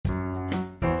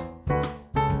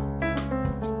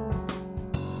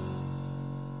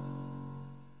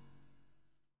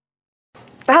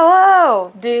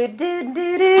Hello. Do do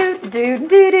do do do do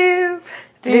do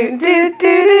Do do do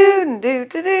do do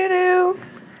do do.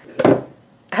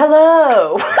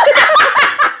 Hello.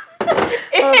 I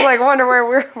was like, wonder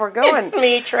where we're going. It's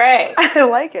me, Trey. I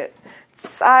like it.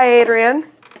 Hi, Adrian.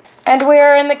 And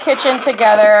we're in the kitchen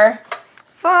together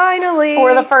Finally.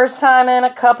 for the first time in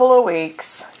a couple of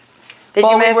weeks. Did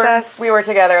you miss us? We were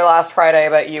together last Friday,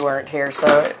 but you weren't here,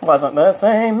 so it wasn't the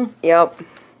same. Yep.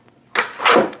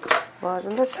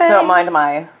 Wasn't the same. Don't mind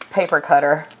my paper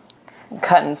cutter. I'm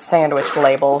cutting sandwich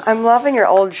labels. I'm loving your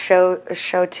old show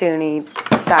tuney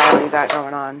style you got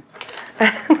going on.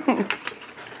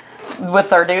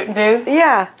 With our do-do?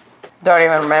 Yeah. Don't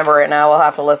even remember it now. We'll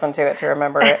have to listen to it to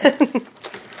remember it. It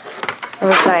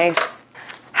was nice.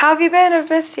 How have you been? I've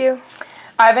missed you.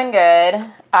 I've been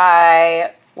good.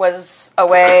 I was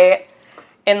away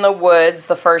in the woods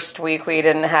the first week. We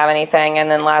didn't have anything. And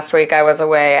then last week I was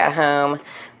away at home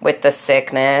with the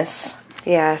sickness.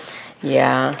 Yes.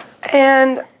 Yeah.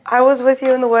 And I was with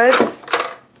you in the woods.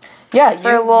 Yeah,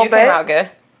 For a little you bit. came out good.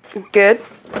 Good.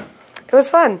 It was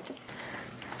fun.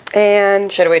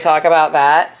 And Should we talk about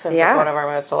that since Yeah. it's one of our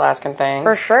most Alaskan things?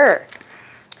 for sure.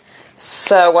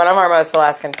 So one of our most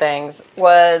Alaskan things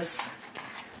was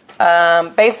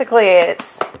basically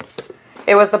it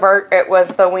was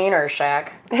the Wiener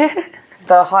Shack.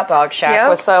 The hot dog shack Yep.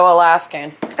 was so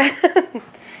Alaskan.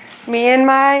 Me and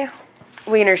my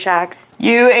Wiener Shack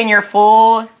You in your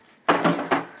full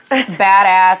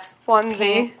badass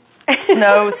onesie.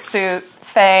 snow suit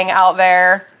thing out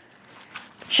there.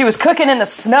 She was cooking in the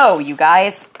snow, you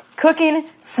guys. Cooking.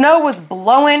 Snow was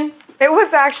blowing. It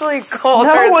was actually colder.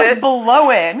 Snow was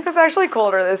blowing. It was actually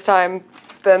colder this time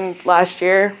than last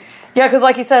year. Yeah, because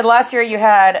like you said, last year you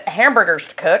had hamburgers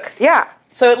to cook. Yeah.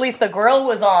 So at least the grill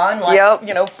was on. Like, Yep.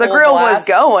 you know, full the grill blast, was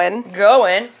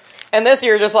going. And this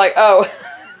year just like, oh,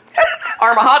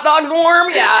 are my hot dogs warm?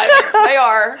 Yeah, they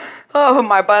are. Oh,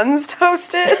 my bun's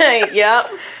toasted. Yep.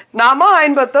 Not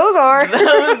mine, but those are.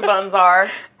 Those buns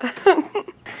are.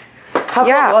 How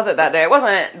cold was it that day? It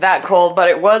wasn't that cold, but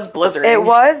it was blizzarding. It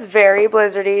was very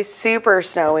blizzardy, super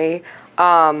snowy.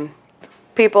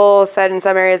 People said in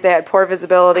some areas they had poor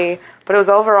visibility, but it was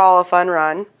overall a fun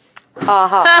run. That's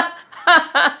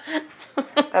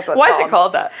what. Why is it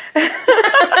called that?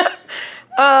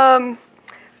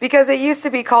 Because it used to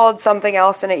be called something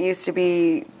else, and it used to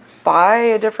be by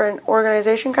a different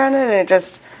organization, kind of, and it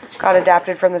just got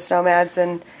adapted from the Snowmads,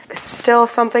 and it's still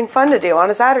something fun to do on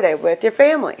a Saturday with your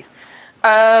family.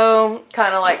 Oh,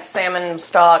 kind of like salmon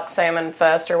stock, salmon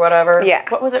fest, or whatever. Yeah.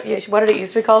 What was it? What did it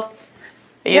used to be called?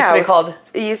 It used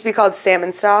It used to be called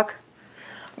Salmon Stock.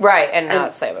 Right, and now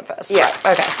it's salmon fest. Yeah.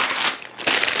 Okay.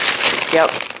 Yep.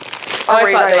 I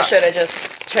always thought they should have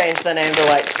just changed the name to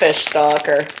like fish stock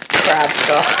or crab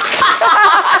stock.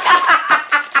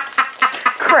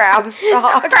 Crab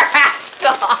Stock. Crab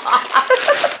stock.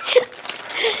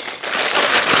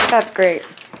 That's great.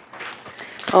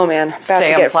 Oh man, about to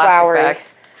Damn get plastic floury. bag.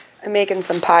 I'm making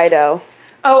some pie dough.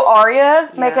 Oh, are you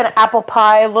making apple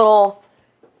pie little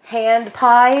hand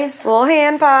pies? Little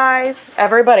hand pies.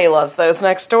 Everybody loves those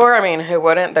next door. I mean, who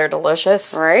wouldn't? They're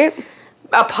delicious. Right?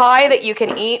 A pie that you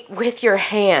can eat with your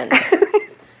hands.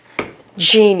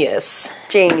 Genius.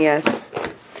 Genius.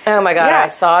 Oh my god, Yeah. I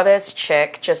saw this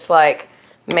chick just like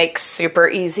make super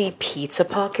easy pizza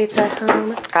pockets at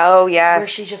home. Oh yes. Where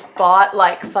she just bought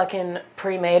like fucking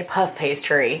pre-made puff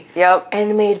pastry. Yep.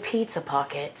 And made pizza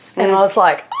pockets. And I was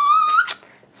like,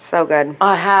 So good.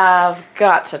 I have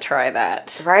got to try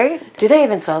that. Right? Do they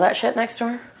even sell that shit next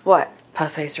door? What?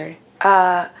 Puff pastry.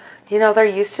 You know, there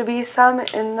used to be some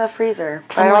in the freezer.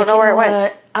 But I don't know where it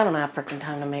went. I don't have freaking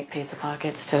time to make pizza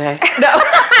pockets today. No.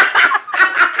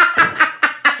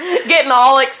 Getting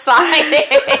all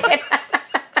excited.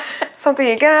 Something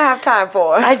you're gonna have time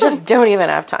for. I just don't even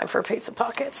have time for pizza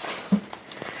pockets.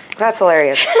 That's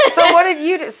hilarious. So what did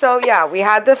you do? So yeah, we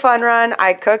had the fun run.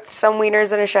 I cooked some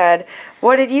wieners in a shed.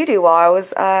 What did you do while I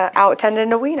was out tending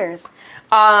to wieners?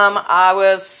 I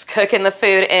was cooking the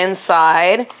food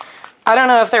inside. I don't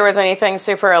know if there was anything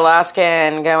super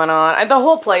Alaskan going on. The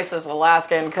whole place is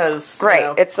Alaskan because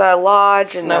Right, it's a lodge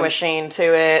snow and machine to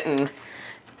it and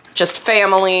just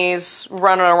families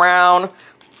running around.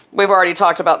 We've already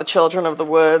talked about the children of the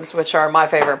woods, which are my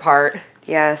favorite part.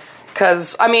 yes.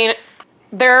 Because, I mean,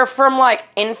 they're from, like,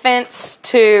 infants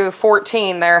to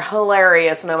 14. They're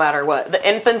hilarious no matter what. The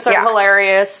infants are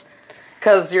hilarious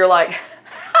because you're like,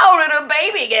 how did a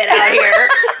baby get out here?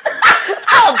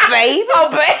 Oh baby. Oh,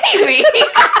 baby.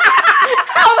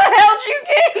 How the hell did you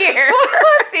get here?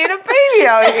 I've seen a baby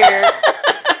out here.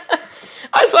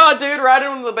 I saw a dude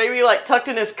riding with the baby, like, tucked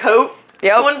in his coat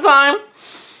one time.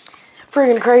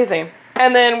 Freaking crazy.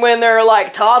 And then when they're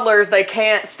like toddlers, they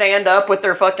can't stand up with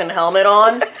their fucking helmet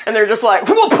on, and they're just like,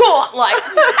 like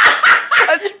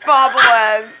such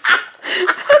bobbleheads.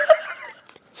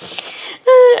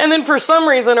 And then for some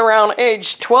reason, around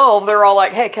age 12, they're all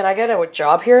like, "Hey, can I get a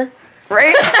job here?"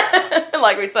 Right?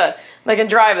 Like we said, they can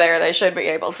drive there. They should be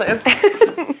able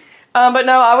to. But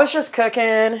no, I was just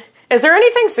cooking. Is there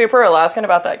anything super Alaskan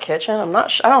about that kitchen? I'm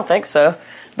not. I don't think so.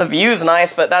 The view's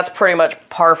nice, but that's pretty much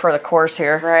par for the course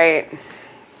here. Right.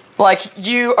 Like,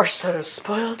 you are so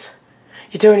spoiled.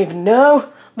 You don't even know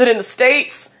that in the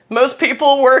States, most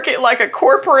people work at like a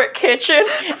corporate kitchen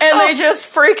and they just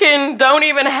freaking don't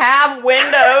even have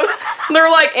windows. They're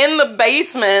like in the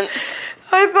basements.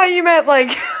 I thought you meant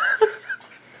like...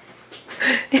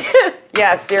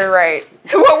 Yes, you're right.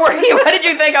 What did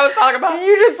you think I was talking about?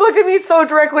 You just looked at me so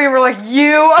directly and were like,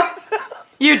 you?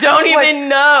 You don't even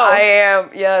know. I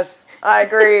am, yes. I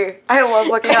agree. I love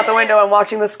looking out the window and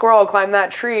watching the squirrel climb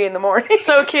that tree in the morning.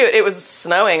 So cute. It was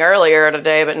snowing earlier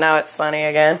today, but now it's sunny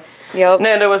again. Yep.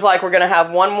 Nanda was like, we're going to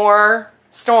have one more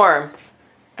storm,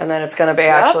 and then it's going to be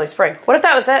actually spring. What if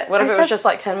that was it? What if it was just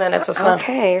like 10 minutes of snow?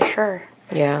 Okay, sure.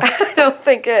 Yeah. I don't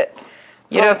think it...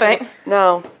 You don't think?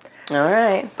 No. All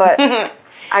right. But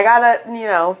I gotta, you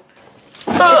know...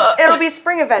 It'll be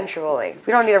spring eventually.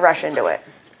 We don't need to rush into it.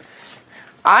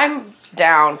 I'm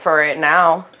down for it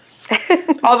now.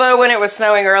 Although when it was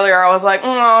snowing earlier, I was like,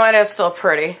 oh, it is still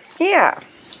pretty. Yeah.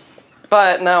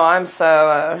 But no, I'm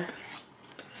so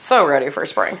ready for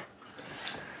spring.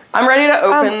 I'm ready to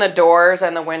open the doors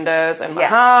and the windows in my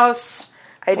house.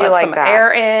 I do let like some that.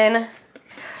 air in.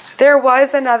 There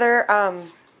was another, oh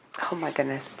my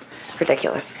goodness,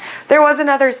 ridiculous. There was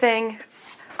another thing,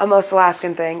 a most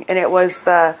Alaskan thing, and it was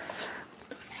the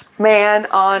man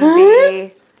on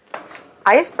the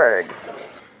iceberg.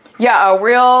 Yeah, a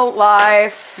real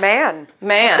life Man.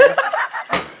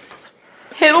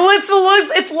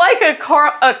 It's like a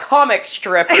comic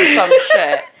strip or some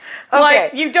shit.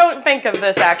 Like, you don't think of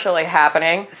this actually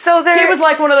happening. So he was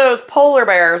like one of those polar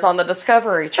bears on the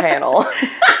Discovery Channel.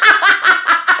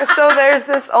 So there's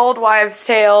this old wives'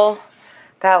 tale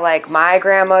that, like, my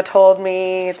grandma told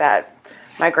me, that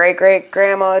my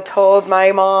great-great-grandma told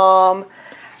my mom,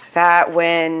 that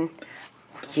when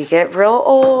you get real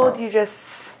old, you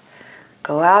just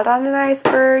go out on an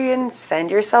iceberg and send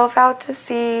yourself out to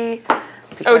sea.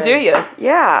 Oh, do you?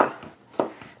 Yeah.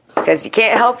 Because you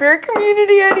can't help your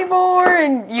community anymore,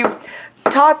 and you've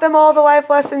taught them all the life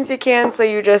lessons you can, so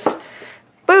you just,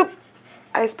 boop,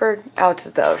 iceberg out to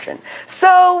the ocean.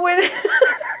 So when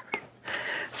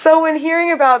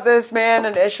hearing about this man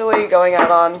initially going out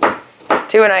on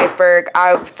to an iceberg,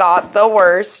 I thought the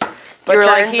worst. But you were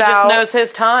like, he just knows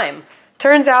his time.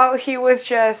 Turns out he was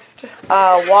just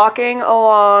walking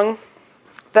along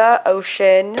the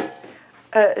ocean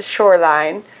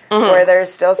shoreline where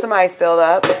there's still some ice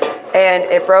buildup, and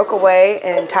it broke away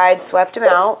and tide swept him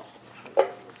out.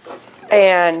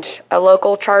 And a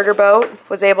local charter boat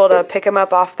was able to pick him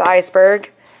up off the iceberg.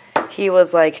 He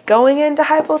was like going into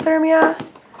hypothermia,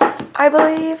 I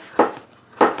believe,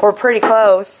 or pretty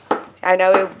close. I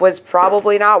know it was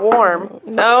probably not warm.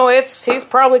 No, he's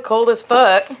probably cold as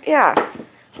fuck. Yeah.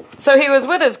 So he was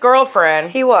with his girlfriend.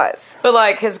 He was. But,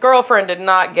 like, his girlfriend did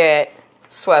not get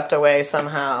swept away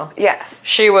somehow. Yes.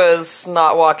 She was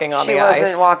not walking on the ice. She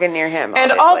wasn't walking near him,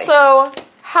 And obviously. also,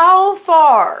 how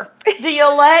far do you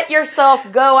let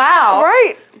yourself go out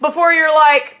Right. before you're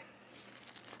like,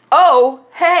 oh,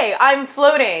 hey, I'm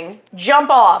floating. Jump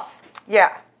off.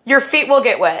 Yeah. Your feet will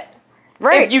get wet.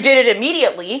 Right. If you did it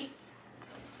immediately.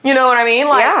 You know what I mean?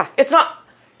 Like, Yeah. it's not...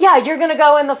 Yeah, you're gonna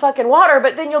go in the fucking water,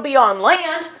 but then you'll be on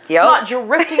land, not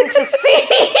drifting to sea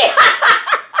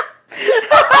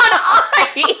on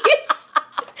ice.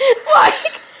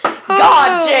 Like,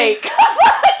 God, Jake.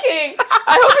 Fucking...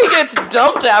 I hope he gets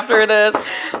dumped after this.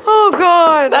 Oh,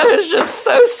 God. That is just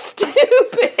so stupid.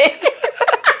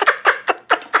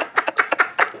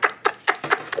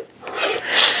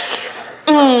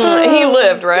 He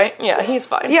lived, right? Yeah, he's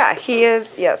fine. Yeah, he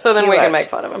is. Yes. So then we can lived. make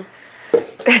fun of him.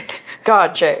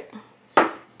 God, Jake.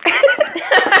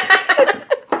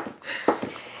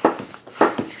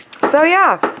 So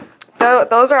yeah,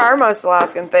 those are our most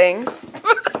Alaskan things.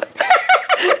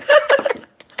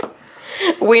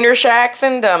 Wiener shacks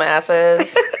and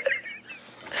dumbasses.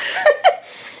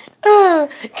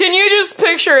 Can you just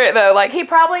picture it though? Like, he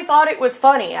probably thought it was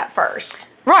funny at first.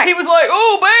 Right. He was like,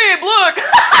 oh babe, look.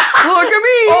 Look at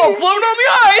me. Oh, I'm floating on the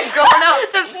ice. Going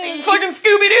out to sea. Fucking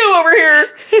Scooby-Doo over here.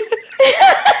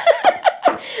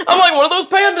 I'm like one of those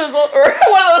pandas, or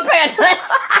one of those pandas.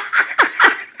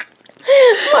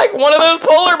 Like one of those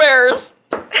polar bears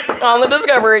on the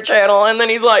Discovery Channel. And then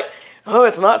he's like, Oh,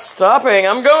 it's not stopping.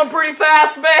 I'm going pretty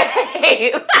fast,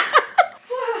 babe.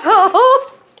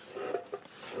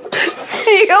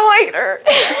 See you later.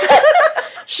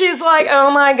 She's like, oh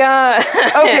my god.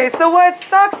 Okay, so what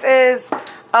sucks is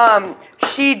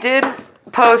she did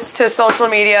post to social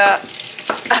media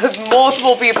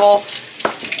multiple people,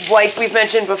 like we've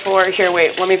mentioned before. Here,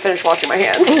 wait, let me finish washing my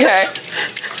hands. Okay.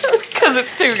 Because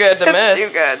it's too good to miss.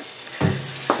 Too good.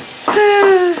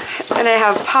 And I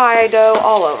have pie dough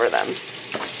all over them.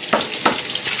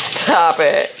 Stop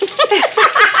it.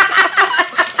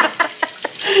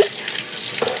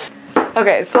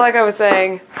 Okay, so like I was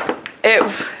saying,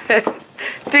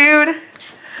 dude,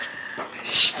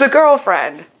 the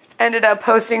girlfriend ended up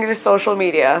posting to social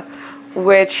media,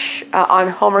 which on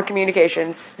Homer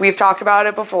Communications, we've talked about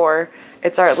it before.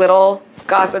 It's our little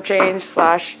gossip change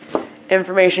 /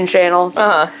 information channel.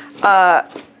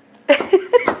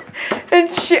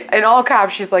 And she, in all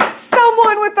caps, she's like,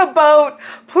 someone with a boat,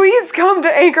 please come to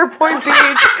Anchor Point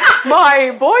Beach.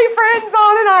 My boyfriend's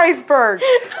on an iceberg.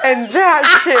 And that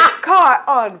shit caught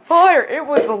on fire. It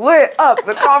was lit up.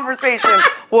 The conversation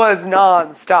was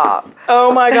nonstop.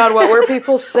 Oh my god, what were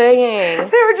people saying?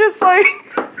 They were just like,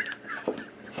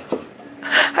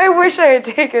 I wish I had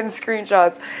taken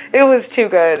screenshots. It was too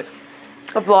good.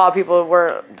 A lot of people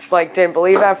were like, didn't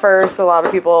believe at first. A lot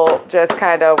of people just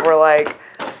kind of were like,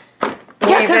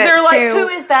 yeah, because they're like, who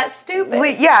is that stupid?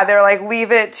 They're like,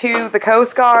 leave it to the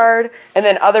Coast Guard. And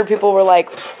then other people were like,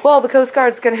 well, the Coast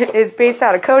Guard's is based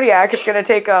out of Kodiak. It's gonna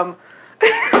take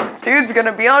dude's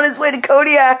gonna be on his way to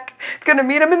Kodiak. Gonna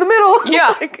meet him in the middle.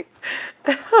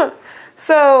 Yeah.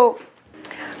 So,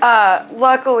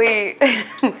 luckily,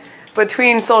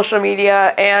 between social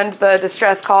media and the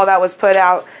distress call that was put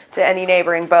out to any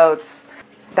neighboring boats,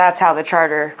 that's how the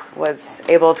charter was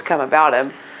able to come about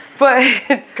him.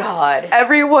 But God,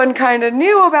 everyone kind of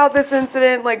knew about this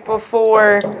incident like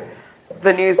before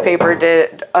the newspaper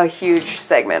did a huge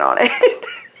segment on it.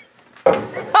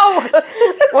 Oh,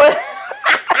 what?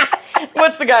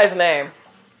 What's the guy's name?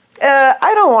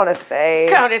 I don't want to say.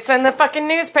 God, it's in the fucking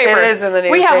newspaper. It is in the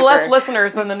newspaper. We have less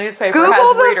listeners than the newspaper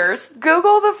has readers.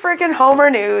 Google the freaking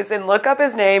Homer News and look up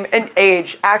his name and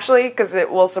age, actually, because it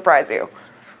will surprise you.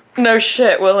 No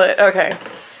shit, will it? Okay.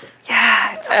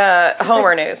 Yeah. It's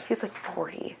Homer News. He's like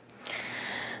 40.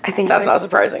 I think that's not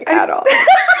surprising at all.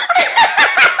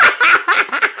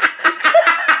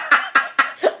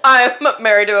 I'm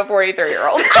married to a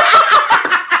 43-year-old.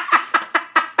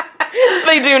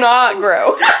 They do not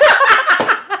grow.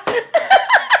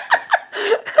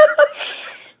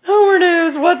 Homer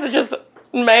News. What's it? Just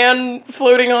man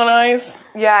floating on ice?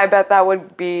 Yeah, I bet that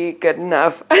would be good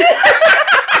enough.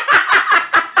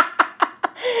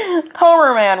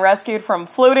 Homer man rescued from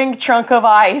floating chunk of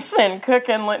ice in Cook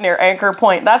Inlet near Anchor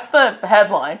Point. That's the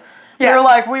headline. Yeah. They're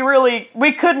like,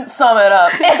 we couldn't sum it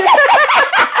up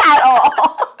at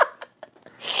all.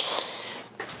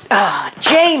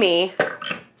 Jamie.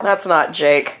 That's not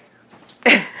Jake.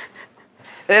 It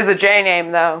is a J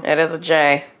name, though. It is a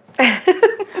J.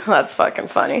 That's fucking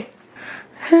funny.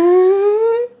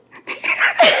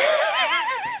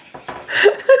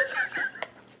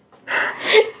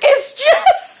 It's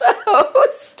just so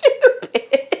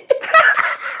stupid.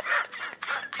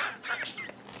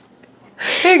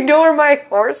 Ignore my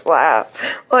horse laugh.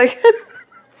 Like,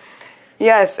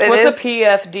 yes, it is. What's a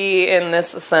PFD in this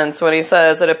sense when he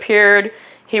says it appeared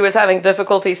he was having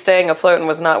difficulty staying afloat and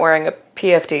was not wearing a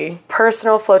PFD?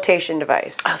 Personal flotation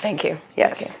device. Oh, thank you.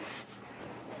 Yes. Thank you.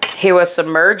 He was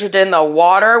submerged in the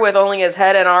water with only his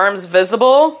head and arms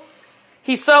visible.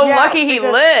 He's so lucky he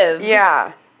lived.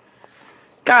 Yeah.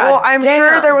 God well, I'm damn.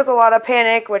 sure there was a lot of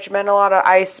panic, which meant a lot of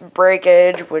ice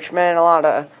breakage, which meant a lot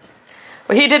of...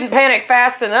 Well, he didn't panic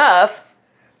fast enough.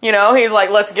 You know, he's like,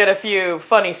 let's get a few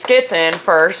funny skits in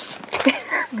first.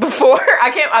 Before...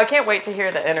 I can't wait to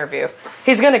hear the interview.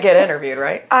 He's going to get interviewed,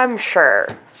 right? I'm sure.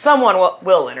 Someone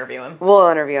will interview him. We'll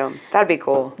interview him. That'd be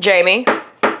cool. Jamie,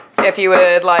 if you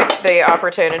would like the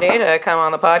opportunity to come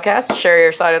on the podcast, share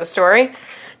your side of the story.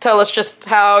 Tell us just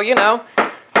how, you know...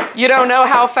 You don't know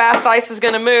how fast ice is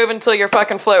going to move until you're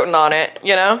fucking floating on it,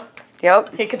 you know?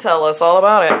 Yep. He can tell us all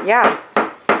about it. Yeah.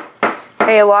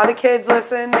 Hey, a lot of kids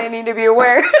listen. They need to be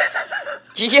aware.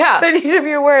 Yeah. They need to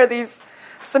be aware of these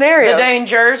scenarios. The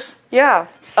dangers. Yeah.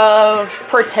 Of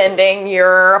pretending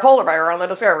you're a polar bear on the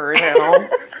Discovery Channel.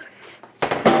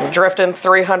 Drifting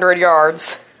 300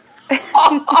 yards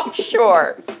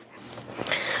offshore.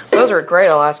 Those were great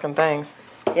Alaskan things.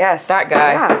 Yes. That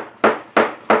guy. Yeah.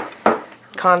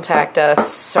 Contact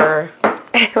us, sir.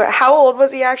 How old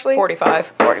was he actually?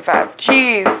 45. 45.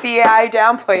 Jeez. See, I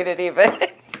downplayed it even.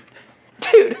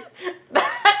 Dude,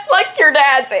 that's like your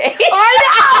dad's age. I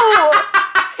know!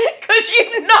 Could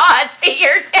you not see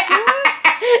your dad?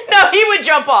 No, he would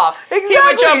jump off. Exactly. He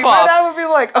would jump off. My dad would be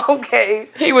like, okay.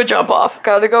 He would jump off.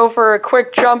 Gotta go for a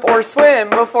quick jump or swim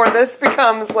before this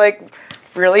becomes, like,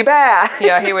 really bad.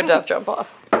 Yeah, he would def jump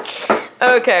off.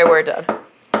 Okay, we're done.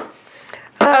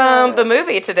 The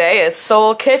movie today is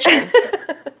Soul Kitchen.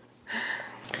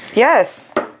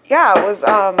 Yes. Yeah, it was,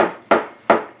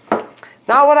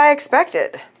 not what I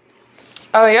expected.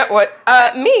 Oh, yeah, what?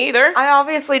 Me either. I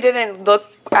obviously didn't look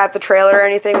at the trailer or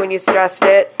anything when you suggested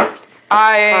it. We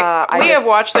have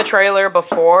watched the trailer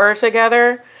before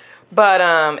together, but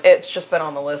it's just been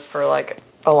on the list for like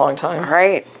a long time.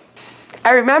 Right.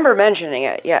 I remember mentioning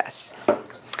it, yes.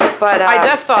 But I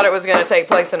def thought it was going to take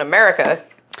place in America.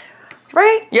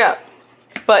 Right? Yeah.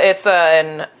 But it's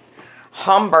in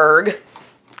Hamburg.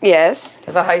 Yes.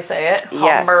 Is that how you say it? Yes.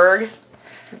 Hamburg,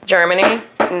 Germany.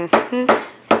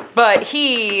 Mm-hmm. But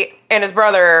he and his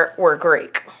brother were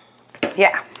Greek.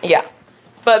 Yeah. Yeah.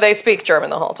 But they speak German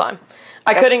the whole time.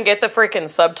 I couldn't get the freaking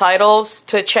subtitles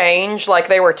to change. Like,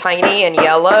 they were tiny and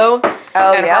yellow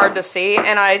and hard to see.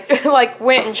 And I, like,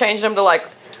 went and changed them to, like,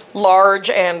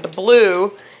 large and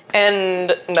blue.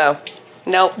 And no.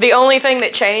 Nope. The only thing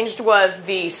that changed was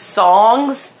the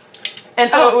songs. And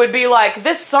so it would be like,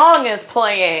 this song is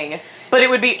playing. But it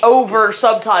would be over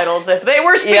subtitles if they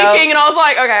were speaking. Yep. And I was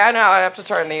like, okay, I know I have to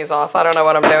turn these off. I don't know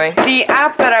what I'm doing. The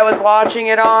app that I was watching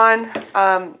it on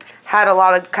had a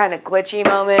lot of kind of glitchy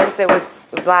moments. It was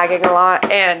lagging a lot.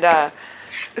 And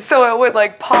so it would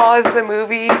like pause the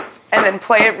movie and then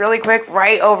play it really quick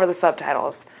right over the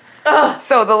subtitles. Ugh.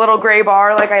 So the little gray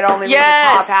bar, like I'd only read the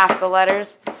top half the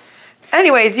letters.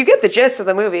 Anyways, you get the gist of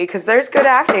the movie because there's good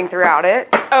acting throughout it.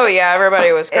 Oh yeah,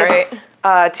 everybody was great.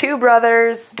 It's, two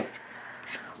brothers.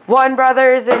 One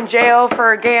brother's in jail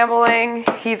for gambling.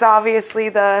 He's obviously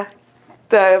the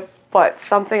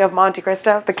something of Monte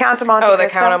Cristo? The Count of Monte Cristo. Oh,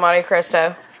 the Count of Monte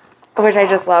Cristo. Which I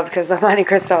just loved because of Monte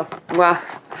Cristo. Wow.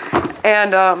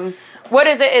 And, what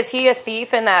is it? Is he a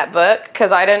thief in that book?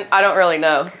 Because I don't really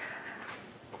know.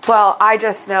 Well, I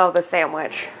just know the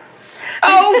sandwich.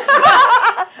 Oh!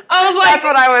 I was like... That's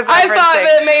what I was referencing. I thought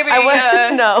that maybe...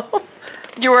 no.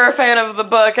 You were a fan of the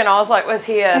book, and I was like, was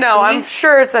he a thief? I'm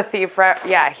sure it's a thief. Right?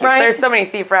 There's so many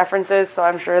thief references, so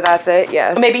I'm sure that's it,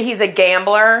 yes. Maybe he's a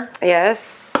gambler?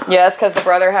 Yes. Yes, because the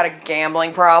brother had a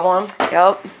gambling problem.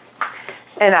 Yep.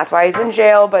 And that's why he's in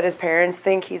jail, but his parents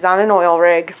think he's on an oil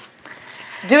rig.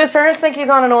 Do his parents think he's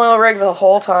on an oil rig the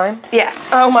whole time? Yes.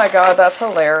 Oh my god, that's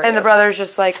hilarious. And the brother's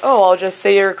just like, oh, I'll just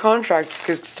say your contract's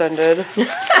extended.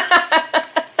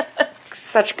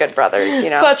 Such good brothers, you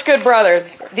know. Such good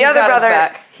brothers. The other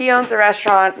brother, he owns a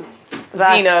restaurant.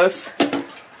 Xenos.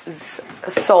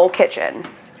 Soul Kitchen.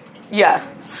 Yeah,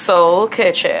 Soul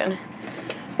Kitchen.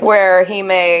 Where he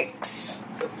makes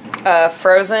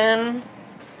frozen,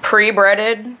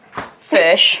 pre-breaded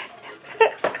fish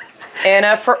in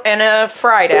a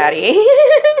fry daddy.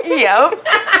 Yep.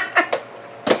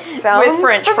 With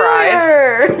French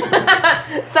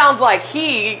fries. Sounds like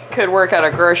he could work at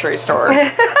a grocery store.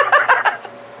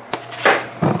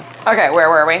 Okay, where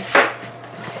were we?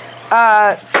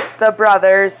 The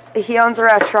brothers. He owns a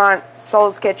restaurant,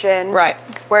 Soul's Kitchen. Right.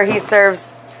 Where he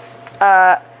serves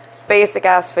basic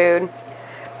ass food.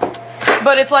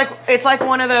 But it's like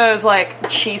one of those like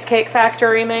Cheesecake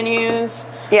Factory menus.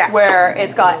 Yeah. Where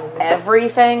it's got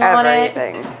everything on it.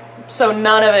 Everything. So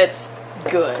none of it's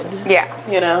good. Yeah.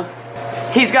 You know?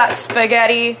 He's got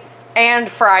spaghetti and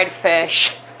fried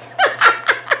fish.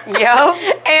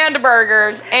 Yep. And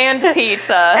burgers and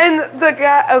pizza. And the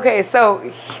guy, okay, so,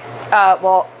 he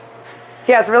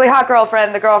has a really hot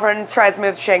girlfriend. The girlfriend tries to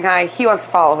move to Shanghai. He wants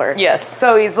to follow her. Yes.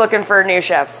 So he's looking for new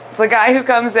chefs. The guy who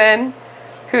comes in,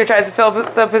 who tries to fill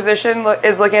the position,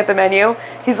 is looking at the menu.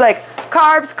 He's like,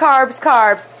 carbs, carbs,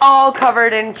 carbs, all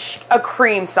covered in a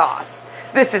cream sauce.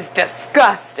 This is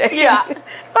disgusting. Yeah.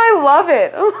 I love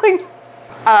it. I'm like,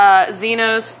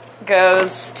 Xenos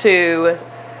goes to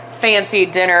fancy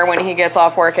dinner when he gets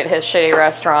off work at his shitty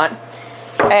restaurant.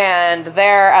 And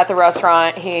there at the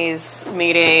restaurant, he's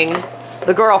meeting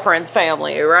the girlfriend's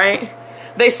family, right?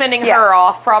 They sending her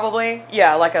off, probably.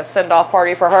 Yeah, like a send-off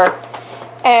party for her.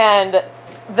 And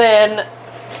then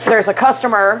there's a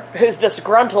customer who's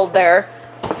disgruntled there,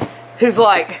 who's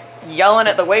like yelling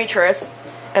at the waitress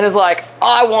and is like,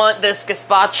 I want this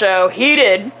gazpacho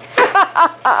heated.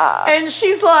 And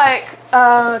she's like,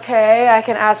 okay, I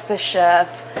can ask the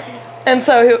chef. And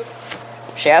so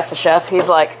she asked the chef. He's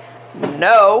like,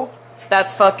 no,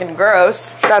 that's fucking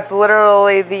gross. That's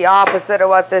literally the opposite of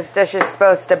what this dish is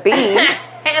supposed to be.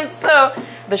 And so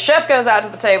the chef goes out to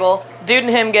the table. Dude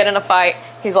and him get in a fight.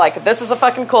 He's like, this is a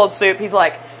fucking cold soup. He's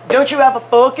like, don't you have a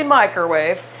fucking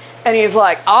microwave? And he's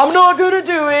like, I'm not gonna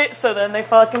do it. So then they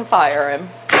fucking fire him.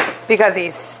 Because he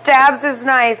stabs his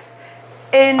knife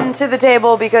into the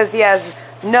table because he has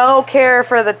no care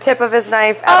for the tip of his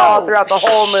knife at all throughout the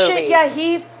whole movie. Shit, yeah,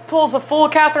 he pulls a full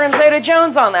Catherine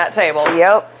Zeta-Jones on that table.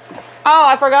 Yep. Oh,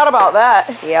 I forgot about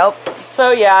that. Yep.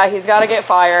 So yeah, he's got to get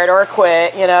fired or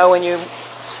quit, you know, when you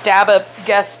stab a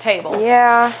guest table.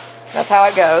 Yeah. That's how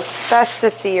it goes. Best to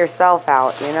see yourself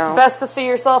out, you know? Best to see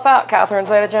yourself out, Catherine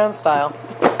Zeta-Jones style.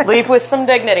 Leave with some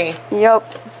dignity.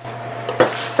 Yep.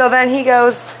 So then he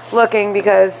goes looking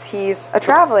because he's a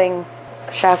traveling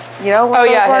chef, you know? Oh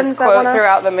yeah, his quote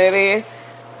throughout the movie,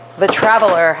 the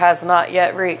traveler has not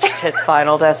yet reached his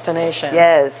final destination.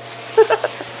 Yes.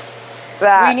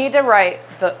 We need to write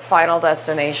the final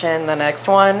destination, the next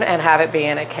one, and have it be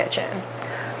in a kitchen.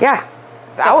 Yeah.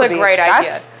 That's a great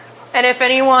idea. And if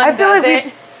anyone does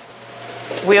it,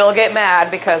 we'll get mad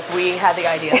because we had the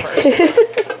idea first.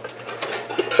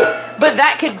 But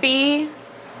that could be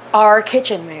our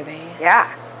kitchen movie.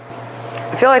 Yeah.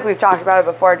 I feel like we've talked about it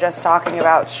before, just talking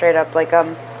about straight up like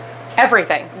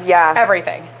everything. Yeah.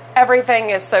 Everything.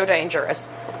 Everything is so dangerous.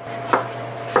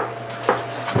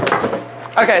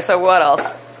 Okay, so what else?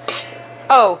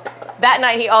 Oh, that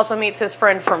night he also meets his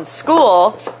friend from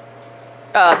school,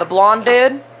 the blonde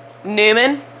dude,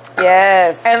 Newman.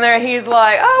 Yes. And there he's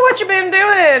like, oh, what you been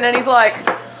doing? And he's like,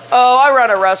 oh, I run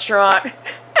a restaurant. And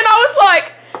I was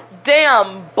like,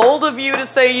 damn, bold of you to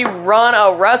say you run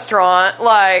a restaurant.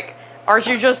 Like, aren't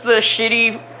you just the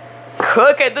shitty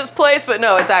cook at this place? But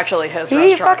no, it's actually his restaurant.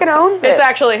 He fucking owns it. It's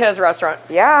actually his restaurant.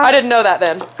 Yeah. I didn't know that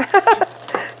then.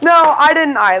 No, I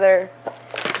didn't either.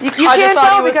 You I can't just thought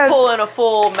tell he was pulling a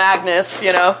full Magnus,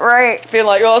 you know? Right. Being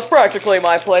like, oh, it's practically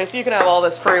my place. You can have all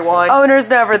this free wine. Owner's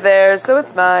never there, so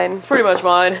it's mine. It's pretty much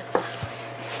mine.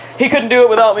 He couldn't do it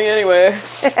without me anyway.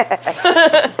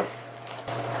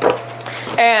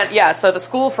 And yeah, so the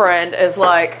school friend is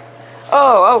like,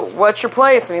 oh, what's your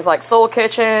place? And he's like, Soul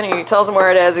Kitchen. And he tells him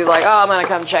where it is. He's like, oh, I'm going to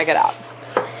come check it out.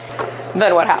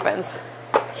 Then what happens?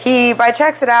 He, by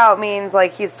checks it out, means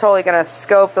like he's totally going to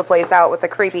scope the place out with a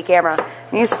creepy camera.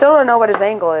 And you still don't know what his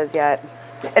angle is yet.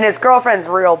 And his girlfriend's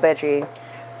real bitchy.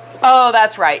 Oh,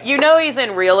 that's right. You know he's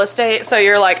in real estate, so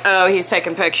you're like, oh, he's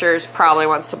taking pictures, probably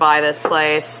wants to buy this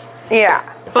place.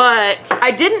 Yeah. But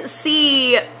I didn't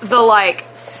see the, like,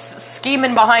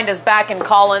 scheming behind his back and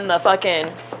calling the fucking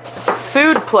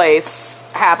food place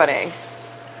happening.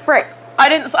 Right.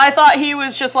 I thought he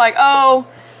was just like, oh,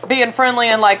 being friendly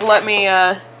and like, let me,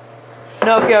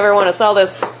 know if you ever want to sell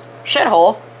this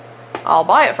shithole. I'll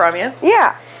buy it from you.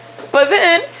 Yeah. But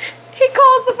then he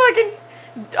calls the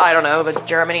fucking, I don't know, the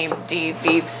Germany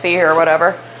DVC or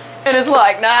whatever. And is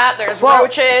like, nah, there's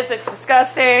roaches, it's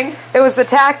disgusting. It was the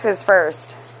taxes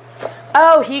first.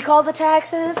 Oh, he called the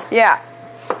taxes? Yeah.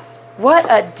 What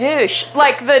a douche.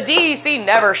 Like, the DEC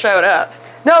never showed up.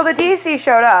 No, the DC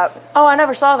showed up. Oh, I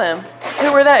never saw them.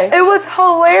 Who were they? It was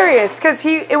hilarious, because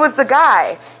it was the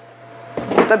guy.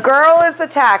 The girl is the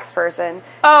tax person.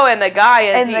 Oh, and the guy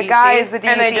is and DEC. The guy is the DEC.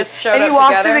 And they just showed up together. And he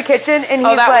walks through the kitchen, and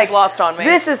he's that like, was lost on me.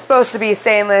 This is supposed to be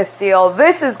stainless steel.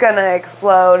 This is going to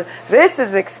explode. This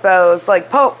is exposed. Like,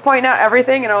 pointing out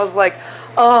everything, and I was like,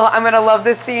 oh, I'm going to love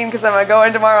this scene, because I'm going to go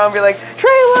in tomorrow and be like,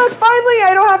 Trey, look, finally,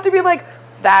 I don't have to be like,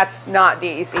 that's not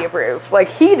DEC approved. Like,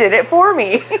 he did it for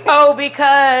me. Oh,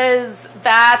 because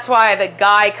that's why the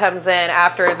guy comes in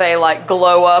after they, like,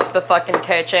 glow up the fucking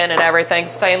kitchen and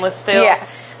everything's stainless steel.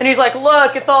 Yes. And he's like,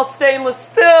 look, it's all stainless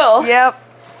steel. Yep.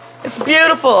 It's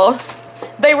beautiful.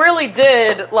 They really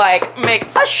did, like, make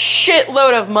a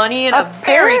shitload of money in a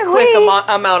very quick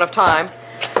amount of time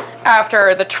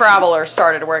after the Traveler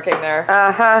started working there.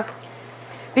 Uh-huh.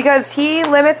 Because he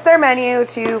limits their menu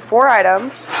to 4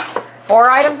 items. 4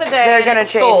 items a day. They're gonna change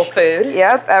soul food.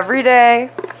 Yep, every day.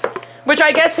 Which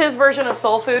I guess his version of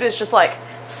soul food is just like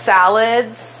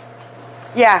salads.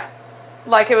 Yeah.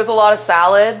 Like it was a lot of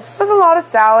salads. It was a lot of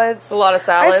salads. A lot of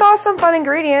salads. I saw some fun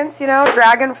ingredients, you know.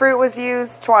 Dragon fruit was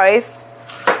used twice.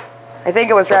 I think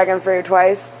it was dragon fruit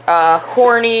twice.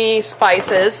 Horny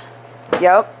spices.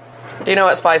 Yep. Do you know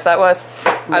what spice that was?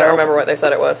 I don't remember what they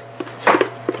said it was.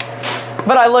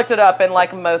 But I looked it up, and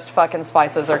like most fucking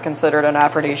spices are considered an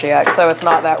aphrodisiac, so it's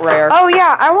not that rare. Oh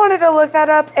yeah, I wanted to look that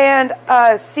up and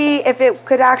see if it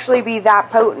could actually be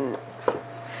that potent.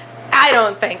 I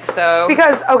don't think so.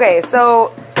 Because, okay,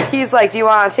 so he's like, do you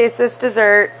want to taste this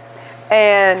dessert?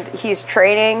 And he's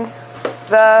training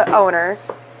the owner,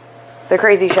 the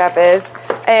crazy chef is,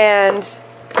 and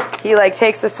he like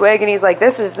takes a swig and he's like,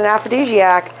 this is an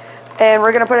aphrodisiac. And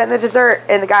we're going to put it in the dessert.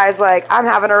 And the guy's like, I'm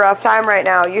having a rough time right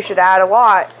now. You should add a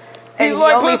lot. He's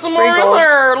like, put some more in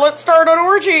there. Let's start an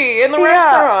orgy in the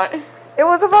restaurant. It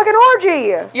was a fucking orgy.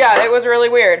 Yeah, it was really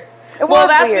weird.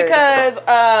 That's weird. Because,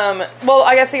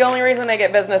 I guess the only reason they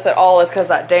get business at all is because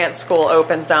that dance school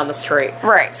opens down the street.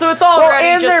 Right. So it's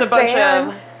already just a bunch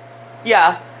of...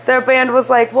 Yeah. Their band was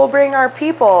like, we'll bring our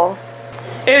people.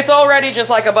 It's already just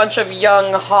like a bunch of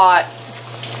young, hot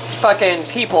fucking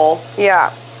people. Yeah.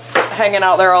 Hanging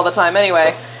out there all the time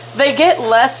anyway. They get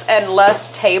less and less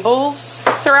tables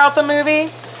throughout the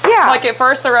movie. Yeah. Like at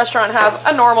first the restaurant has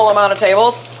a normal amount of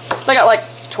tables. They got like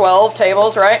 12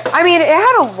 tables, right? I mean, it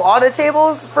had a lot of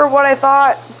tables for what I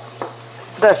thought.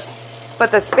 But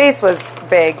the space was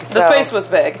big. So. The space was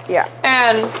big. Yeah.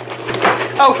 And,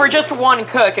 for just one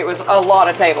cook, it was a lot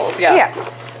of tables, yeah. Yeah.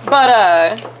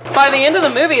 But, by the end of the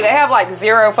movie, they have like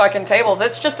 0 fucking tables.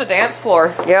 It's just a dance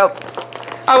floor. Yep.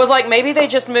 I was like, maybe they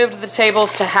just moved the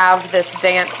tables to have this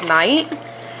dance night.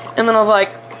 And then I was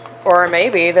like, or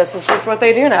maybe this is just what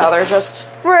they do now. They're just...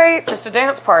 Right. Just a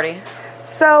dance party.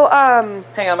 So, Hang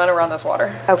on, I'm gonna run this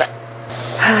water. Okay.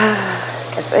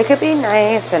 Guess it could be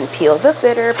nice and peel the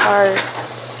bitter part.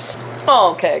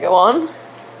 Okay, go on.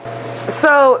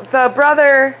 So, the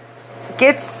brother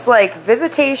gets, like,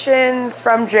 visitations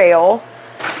from jail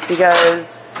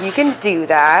because you can do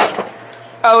that.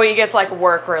 Oh, he gets, like,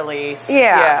 work release.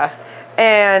 Yeah.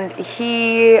 And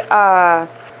he,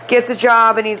 gets a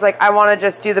job and he's like, I want to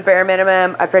just do the bare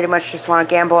minimum. I pretty much just want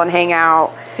to gamble and hang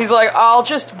out. He's like, I'll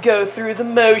just go through the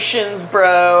motions,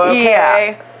 bro. Okay.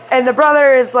 Yeah. And the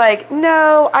brother is like,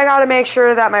 no, I got to make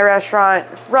sure that my restaurant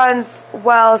runs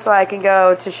well so I can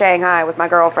go to Shanghai with my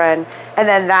girlfriend. And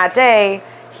then that day,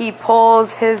 he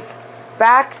pulls his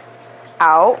back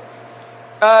out.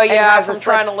 Oh, yeah, from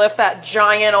trying to lift that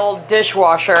giant old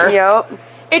dishwasher. Yep.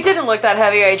 It didn't look that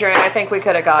heavy, Adrian. I think we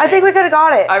could have got it. I think we could have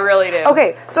got it. I really do.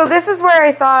 Okay, so this is where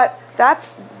I thought,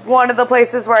 that's one of the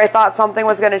places where I thought something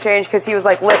was going to change because he was,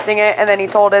 like, lifting it, and then he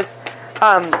told his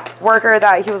worker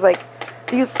that he was, like,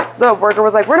 the worker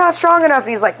was like, we're not strong enough,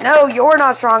 and he's like, no, you're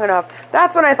not strong enough.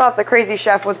 That's when I thought the crazy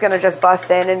chef was going to just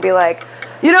bust in and be like,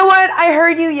 you know what, I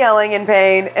heard you yelling in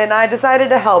pain, and I decided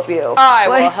to help you. I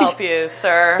will help you,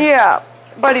 sir. Yeah,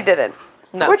 but he didn't.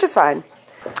 No. Which is fine.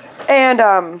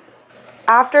 And,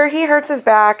 after he hurts his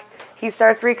back, he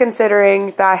starts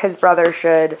reconsidering that his brother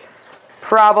should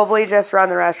probably just run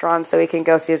the restaurant so he can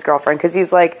go see his girlfriend. Because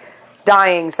he's, like,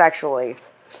 dying sexually.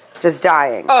 Just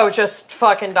dying. Oh, just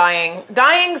fucking dying.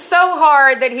 Dying so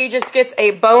hard that he just gets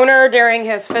a boner during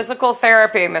his physical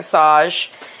therapy massage.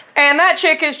 And that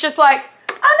chick is just like,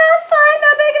 oh, no, it's fine.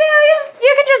 No big deal.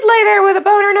 You can just lay there with a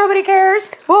boner. Nobody cares.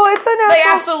 Well, it's a natural... They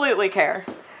absolutely care.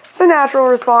 It's a natural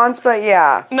response, but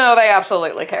yeah. No, they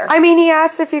absolutely care. I mean, he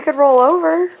asked if he could roll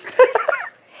over.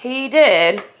 He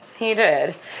did. He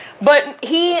did. But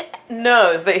he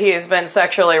knows that he has been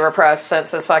sexually repressed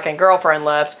since his fucking girlfriend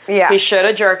left. Yeah. He should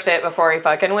have jerked it before he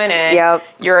fucking went in. Yep.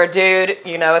 You're a dude.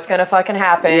 You know it's gonna fucking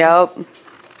happen. Yep.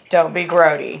 Don't be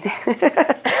grody.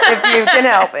 If you can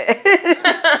help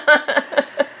it.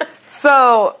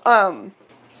 So,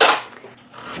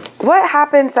 what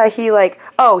happens that he, like,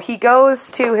 he goes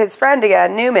to his friend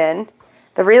again, Newman,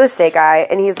 the real estate guy,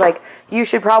 and he's like, you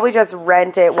should probably just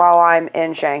rent it while I'm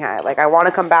in Shanghai. Like, I want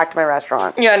to come back to my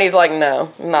restaurant. Yeah, and he's like,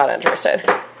 no, I'm not interested.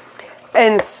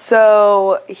 And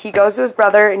so he goes to his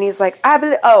brother, and he's like,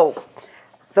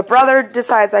 the brother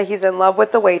decides that he's in love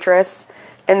with the waitress,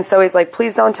 and so he's like,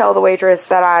 please don't tell the waitress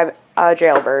that I'm a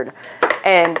jailbird.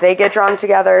 And they get drunk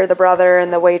together, the brother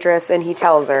and the waitress, and he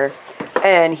tells her.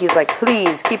 And he's like,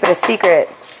 please, keep it a secret.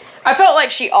 I felt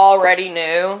like she already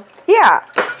knew. Yeah,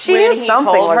 she knew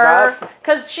something was up.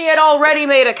 Because she had already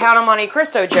made a Count of Monte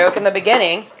Cristo joke in the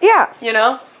beginning. Yeah. You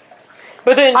know?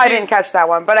 But then I didn't catch that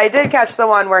one, but I did catch the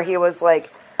one where he was,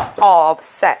 like, all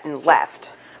upset and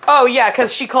left. Oh, yeah,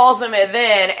 because she calls him it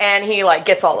then, and he, like,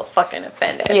 gets all fucking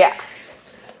offended. Yeah.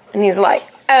 And he's like,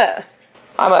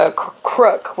 I'm a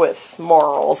crook with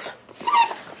morals.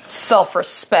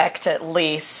 Self-respect, at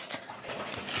least.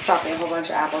 Shot me a whole bunch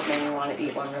of apples, made me want to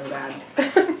eat one really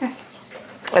bad.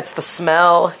 It's the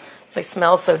smell. They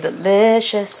smell so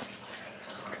delicious.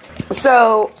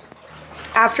 So,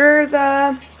 after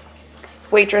the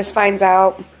waitress finds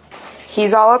out,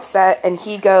 he's all upset, and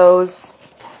he goes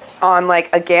on,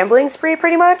 like, a gambling spree,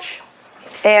 pretty much.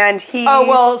 And he... Oh,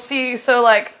 well, see, so,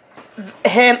 like,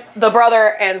 the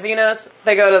brother and Zenos,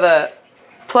 they go to the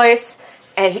place,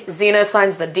 and Zenos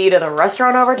signs the deed of the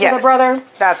restaurant over to the brother.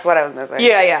 That's what I was missing.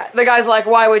 Yeah, yeah. The guy's like,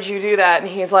 why would you do that?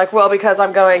 And he's like, well, because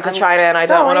I'm going to China, and I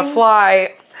don't want to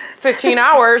fly 15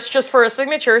 hours just for a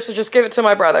signature, so just give it to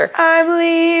my brother. I'm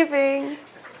leaving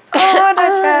on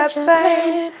a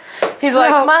champagne. He's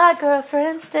like, my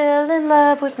girlfriend's still in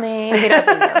love with me. He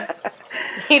doesn't know.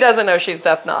 He doesn't know she's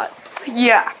deaf not.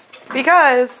 Yeah,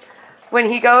 because when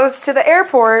he goes to the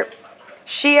airport,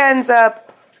 she ends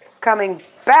up coming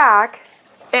back,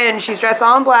 and she's dressed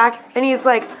all in black, and he's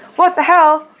like, what the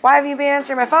hell? Why have you been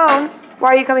answering my phone?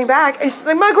 Why are you coming back? And she's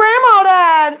like, my grandma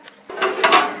died.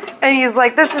 And he's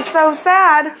like, this is so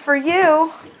sad for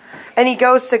you. And he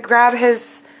goes to grab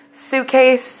his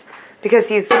suitcase because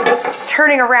he's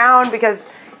turning around because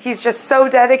he's just so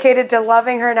dedicated to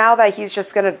loving her now that he's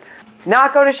just going to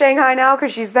not go to Shanghai now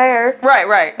because she's there.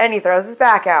 Right. And he throws his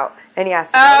back out. And he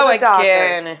has to go to the doctor.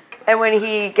 Again. And when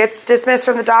he gets dismissed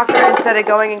from the doctor, instead of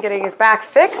going and getting his back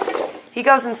fixed, he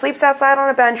goes and sleeps outside on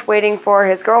a bench waiting for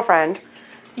his girlfriend.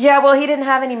 Yeah, well, he didn't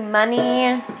have any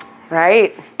money.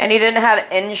 Right. And he didn't have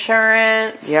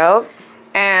insurance. Yep.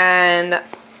 And,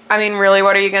 I mean, really,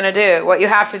 what are you going to do? What you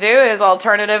have to do is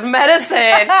alternative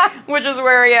medicine, which is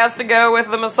where he has to go with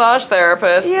the massage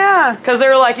therapist. Yeah. Because they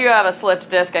were like, you have a slipped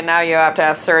disc and now you have to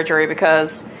have surgery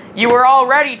because you were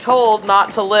already told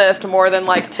not to lift more than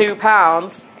like 2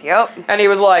 pounds. Yep. And he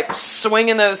was like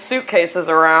swinging those suitcases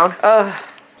around.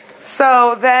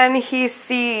 So then he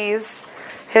sees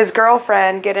his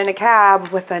girlfriend get in a cab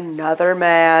with another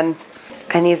man,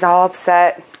 and he's all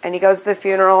upset, and he goes to the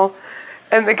funeral,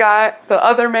 and the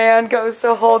other man goes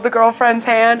to hold the girlfriend's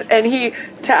hand, and he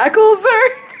tackles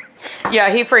her. Yeah,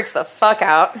 he freaks the fuck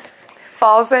out.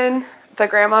 The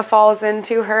grandma falls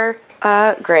into her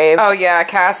grave. Oh yeah,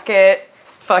 casket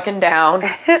fucking down.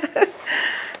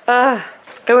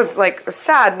 It was like a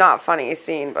sad, not funny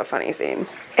scene, but funny scene.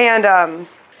 And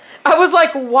I was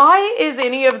like, why is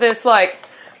any of this like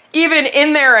even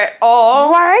in there at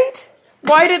all? Right?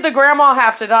 Why did the grandma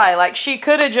have to die? Like, she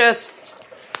could have just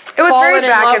it was fallen very in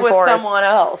back love and with forth. someone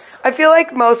else. I feel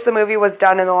like most of the movie was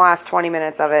done in the last 20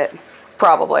 minutes of it.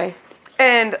 Probably.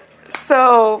 And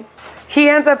so he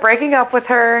ends up breaking up with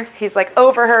her. He's like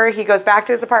over her. He goes back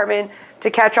to his apartment to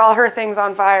catch all her things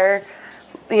on fire.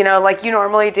 You know, like you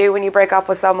normally do when you break up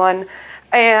with someone.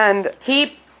 And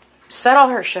he set all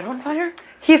her shit on fire?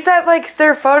 He set, like,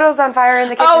 their photos on fire in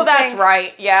the kitchen Oh, that's sink.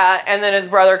 right. Yeah. And then his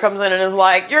brother comes in and is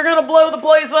like, you're going to blow the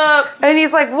place up. And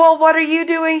he's like, well, what are you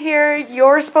doing here?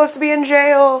 You're supposed to be in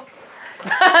jail.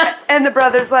 And the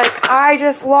brother's like, I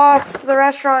just lost the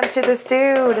restaurant to this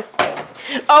dude.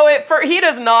 Oh, he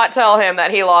does not tell him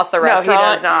that he lost the restaurant. No,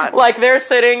 he does not. Like, they're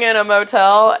sitting in a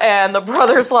motel, and the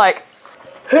brother's like,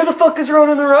 who the fuck is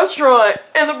running the restaurant?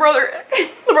 And the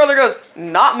brother goes,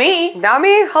 not me. Not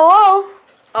me? Hello?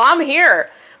 I'm here.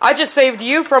 I just saved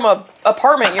you from a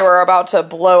apartment you were about to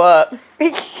blow up.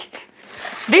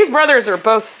 These brothers are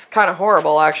both kind of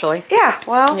horrible, actually. Yeah,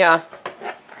 well. Yeah.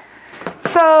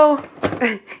 So,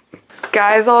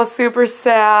 guy's all super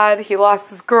sad. He lost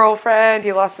his girlfriend.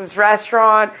 He lost his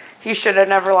restaurant. He should have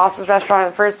never lost his restaurant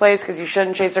in the first place because you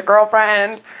shouldn't chase a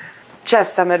girlfriend.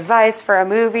 Just some advice for a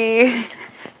movie.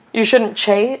 You shouldn't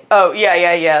chase? Oh,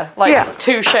 yeah. Like,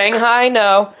 to Shanghai?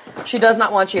 No. She does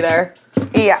not want you there.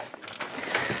 Yeah.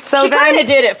 So she kind of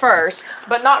did at first,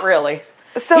 but not really.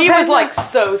 So he was like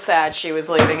so sad she was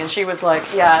leaving, and she was like,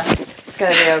 yeah, it's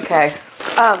gonna be okay.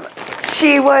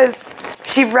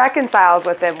 She reconciles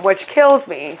with him, which kills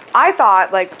me. I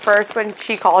thought, like, first when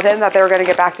she called him that they were gonna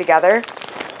get back together.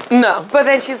 No. But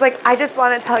then she's like, I just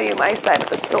want to tell you my side of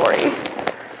the story.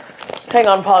 Hang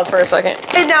on, pause for a second.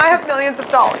 And now I have millions of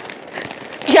dollars.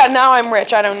 Yeah, now I'm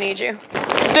rich. I don't need you.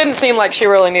 Didn't seem like she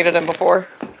really needed him before.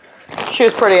 She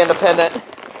was pretty independent.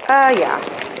 Yeah.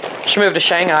 She moved to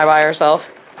Shanghai by herself.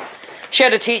 She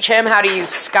had to teach him how to use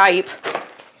Skype.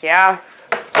 Yeah.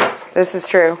 This is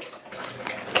true.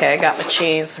 Okay, I got my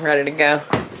cheese ready to go.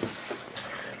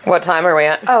 What time are we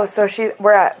at? Oh, so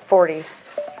we're at 40.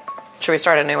 Should we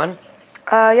start a new one?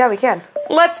 Yeah, we can.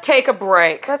 Let's take a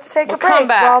break. Let's take a break. Come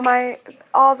back.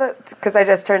 Because I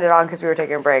just turned it on because we were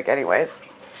taking a break anyways.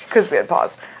 Because we had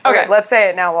paused. Okay, let's say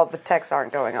it now while the texts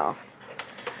aren't going off.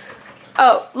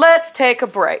 Oh, let's take a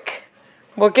break.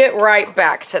 We'll get right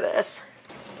back to this.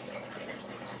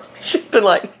 Should have been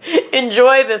like,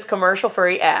 enjoy this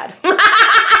commercial-free ad.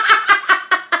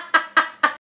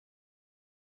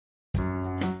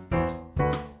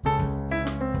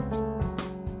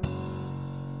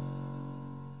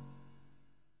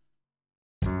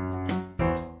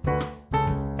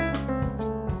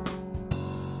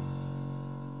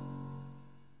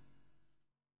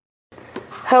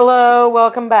 Hello,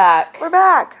 welcome back. We're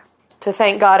back. To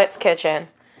Thank God It's Kitchen,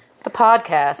 the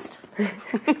podcast.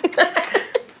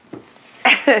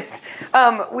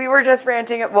 We were just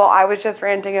ranting. Well, I was just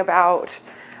ranting about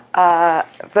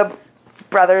the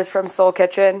brothers from Soul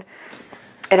Kitchen.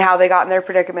 and how they got in their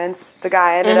predicaments. The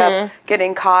guy ended up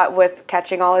getting caught with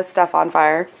catching all his stuff on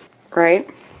fire, right?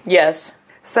 Yes.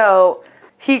 So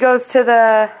he goes to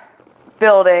the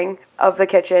building of the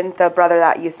kitchen, the brother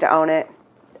that used to own it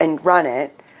and run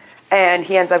it, and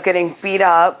he ends up getting beat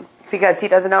up because he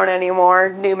doesn't own it anymore.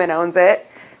 Newman owns it.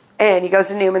 And he goes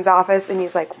to Newman's office and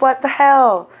he's like, what the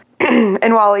hell?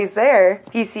 And while he's there,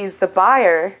 he sees the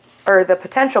buyer or the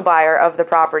potential buyer of the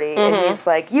property. And he's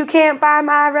like, you can't buy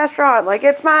my restaurant. Like,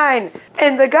 it's mine.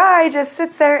 And the guy just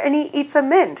sits there and he eats a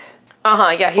mint.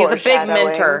 Yeah, he's a big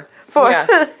minter.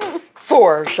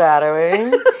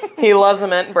 Foreshadowing. He loves a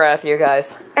mint breath, you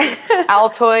guys.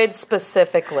 Altoids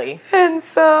specifically. And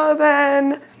so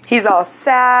then he's all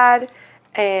sad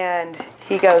and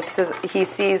he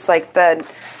sees like the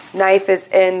knife is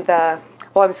in the,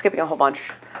 well, I'm skipping a whole bunch,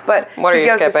 but what are you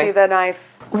skipping? He goes to see the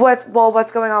knife.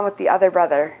 What's going on with the other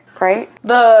brother, right?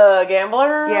 The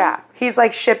gambler? Yeah. He's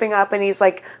like shipping up and he's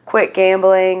like, quit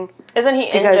gambling. Isn't he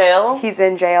in jail? He's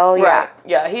in jail, yeah. Right.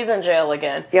 Yeah, he's in jail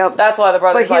again. Yep. That's why the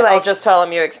brother's like, I'll just tell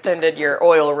him you extended your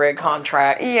oil rig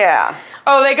contract. Yeah.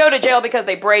 Oh, they go to jail because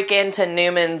they break into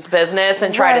Newman's business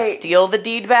and try to steal the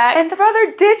deed back. And the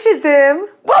brother ditches him.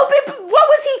 Well, but what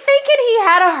was he thinking? He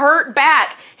had a hurt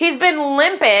back. He's been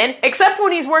limping, except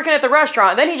when he's working at the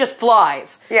restaurant. Then he just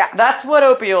flies. Yeah. That's what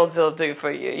opioids will do for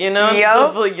you, you know? Yep.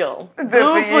 Do for you. Do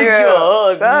for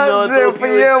you. Do for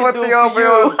you what the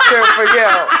opioids do for you.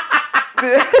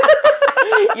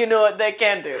 You know what they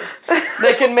can do?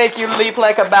 They can make you leap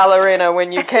like a ballerina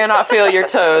when you cannot feel your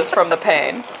toes from the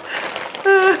pain.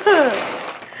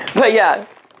 But yeah,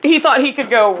 he thought he could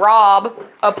go rob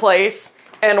a place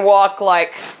and walk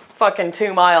like fucking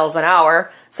 2 miles an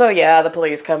hour. So yeah, the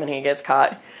police come and he gets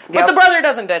caught. But the brother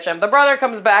doesn't ditch him. The brother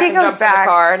comes back and jumps in the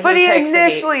car and he takes the heat. But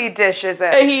he initially dishes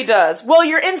it. He does. Well,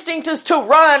 your instinct is to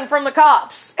run from the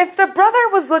cops. If the brother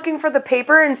was looking for the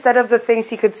paper instead of the things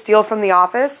he could steal from the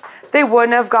office, they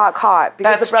wouldn't have got caught.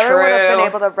 Because the brother would have been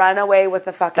able to run away with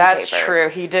the fucking paper. That's true.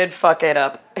 He did fuck it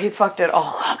up. He fucked it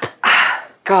all up.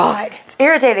 God. It's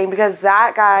irritating because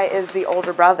that guy is the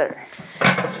older brother.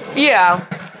 Yeah.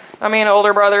 I mean,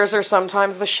 older brothers are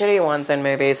sometimes the shitty ones in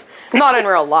movies. Not in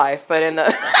real life, but in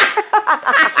the...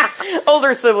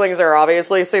 Older siblings are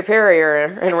obviously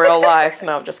superior in real life.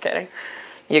 No, I'm just kidding.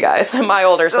 You guys, my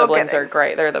older siblings are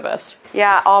great. They're the best.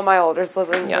 Yeah, all my older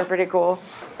siblings are pretty cool.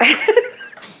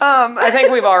 I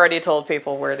think we've already told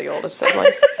people we're the oldest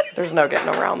siblings. There's no getting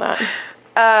around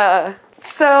that.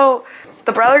 So,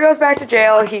 the brother goes back to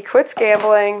jail. He quits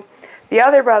gambling. The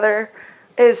other brother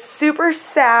is super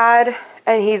sad...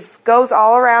 And he goes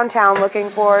all around town looking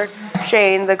for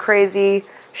Shane, the crazy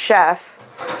chef.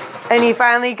 And he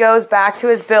finally goes back to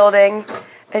his building.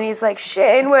 And he's like,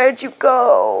 Shane, where'd you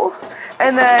go?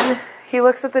 And then he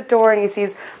looks at the door and he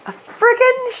sees a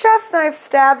freaking chef's knife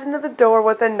stabbed into the door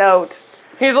with a note.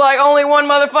 He's like, only one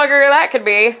motherfucker that could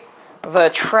be. The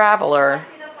Traveler.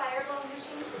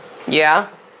 Yeah?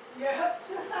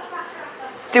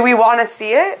 Do we want to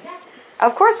see it?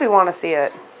 Of course we want to see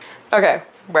it. Okay,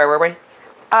 where were we?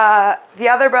 The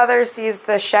other brother sees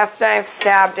the chef knife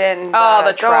stabbed in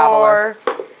the Traveler.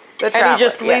 And he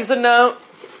just leaves a note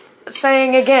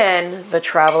saying again, the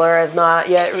Traveler has not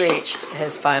yet reached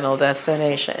his final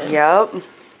destination. Yep.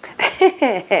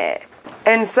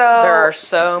 And so... There are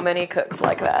so many cooks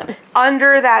like that.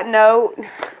 Under that note,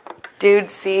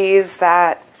 dude sees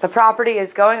that the property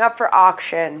is going up for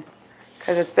auction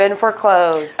because it's been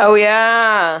foreclosed. Oh,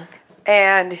 yeah.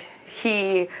 And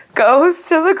he goes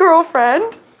to the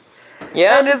girlfriend.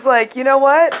 Yeah. And is like, you know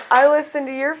what? I listened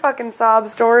to your fucking sob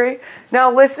story.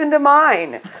 Now listen to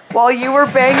mine. While you were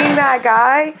banging that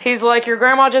guy. He's like, your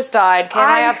grandma just died. Can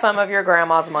I have some of your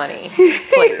grandma's money?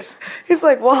 Please. He's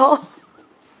like, well,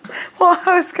 I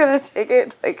was going to take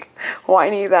it, like,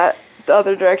 whiny that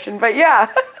other direction. But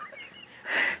yeah.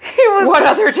 What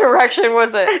other direction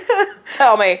was it?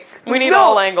 Tell me. We need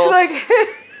all angles. Like,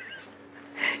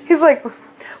 he's like,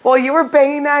 while you were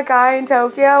banging that guy in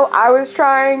Tokyo, I was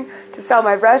trying to sell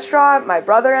my restaurant. My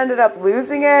brother ended up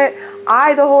losing it.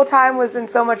 I, the whole time, was in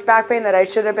so much back pain that I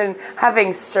should have been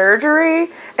having surgery.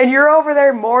 And you're over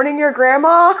there mourning your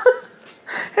grandma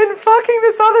and fucking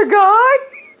this other guy?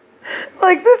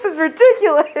 Like, this is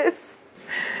ridiculous.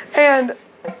 And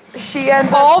she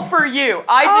ends up... All for you.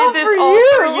 I did this all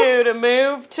for you to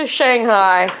move to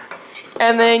Shanghai.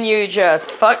 And then you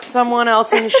just fucked someone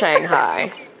else in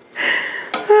Shanghai.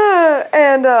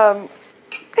 And,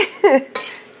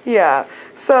 yeah,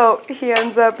 so he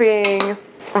ends up being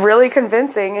really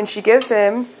convincing, and she gives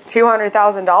him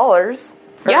 $200,000.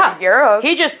 Yeah, euros.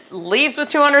 He just leaves with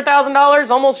 $200,000,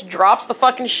 almost drops the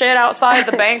fucking shit outside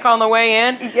the bank on the way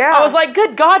in. Yeah. I was like,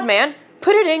 good God, man.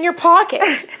 Put it in your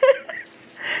pocket.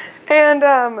 And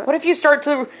What if you start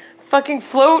to fucking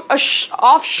float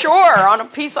offshore on a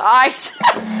piece of ice,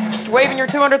 just waving your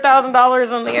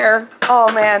 $200,000 in the air?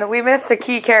 oh man, we missed a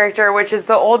key character, which is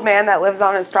the old man that lives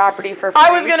on his property for free.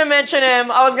 I was gonna mention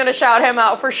him. I was gonna shout him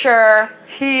out for sure.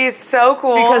 He's so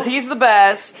cool. Because he's the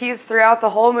best. He's throughout the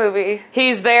whole movie.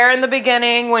 He's there in the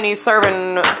beginning when he's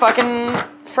serving fucking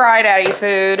fried daddy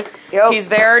food. Yep. He's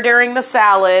there during the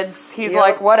salads. He's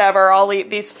like, whatever, I'll eat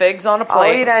these figs on a I'll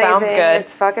plate. eat anything. Sounds good.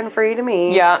 It's fucking free to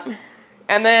me. Yeah.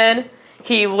 And then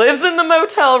he lives in the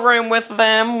motel room with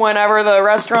them whenever the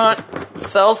restaurant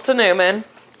sells to Newman.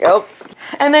 Yep.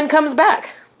 And then comes back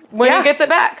when he gets it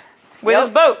back with his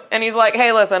boat. And he's like,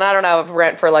 hey, listen, I don't have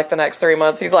rent for like the next 3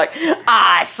 months. He's like,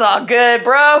 I saw good,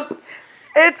 bro.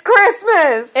 It's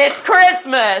Christmas. It's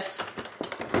Christmas.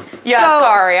 Yeah,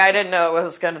 sorry. I didn't know it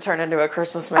was going to turn into a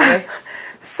Christmas movie.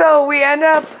 So we end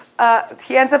up,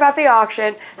 he ends up at the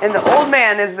auction, and the old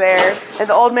man is there, and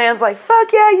the old man's like,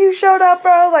 fuck yeah, you showed up,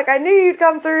 bro. Like, I knew you'd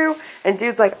come through. And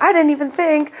dude's like, I didn't even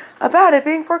think about it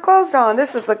being foreclosed on.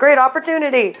 This is a great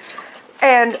opportunity.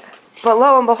 But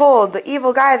lo and behold, the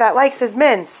evil guy that likes his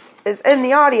mints is in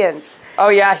the audience. Oh,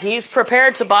 yeah, he's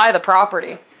prepared to buy the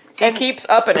property. He keeps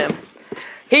upping him.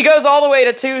 He goes all the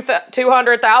way to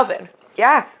 200,000.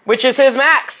 Yeah. Which is his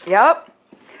max. Yep.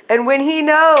 And when he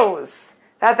knows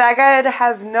that guy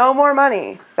has no more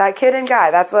money, that kid and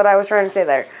guy, that's what I was trying to say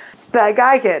there. That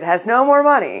guy kid has no more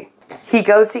money. He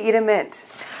goes to eat a mint.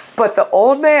 But the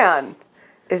old man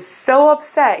is so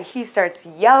upset, he starts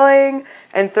yelling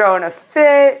and throwing a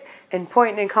fit and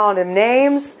pointing and calling him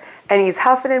names. And he's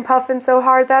huffing and puffing so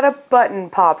hard that a button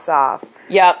pops off.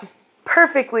 Yep.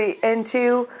 Perfectly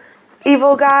into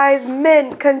evil guy's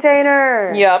mint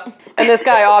container. Yep. And this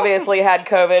guy obviously had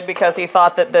COVID because he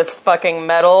thought that this fucking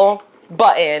metal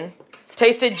button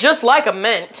tasted just like a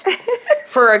mint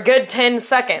for a good 10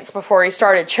 seconds before he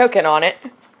started choking on it.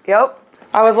 Yep.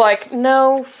 I was like,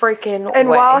 no freaking way. And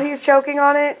while he's choking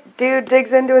on it, dude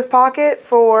digs into his pocket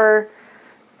for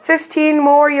 15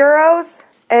 more euros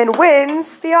and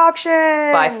wins the auction.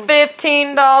 By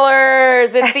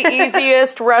 $15. It's the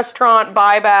easiest restaurant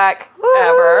buyback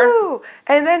ever.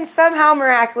 And then somehow,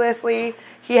 miraculously,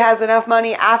 he has enough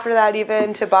money after that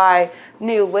even to buy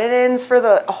new linens for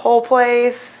the whole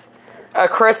place. A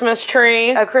Christmas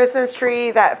tree. A Christmas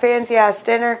tree, that fancy-ass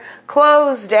dinner,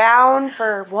 closed down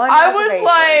for one I reservation. was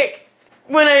like,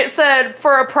 when it said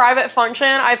for a private function,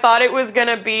 I thought it was going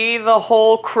to be the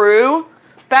whole crew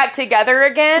back together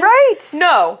again. Right.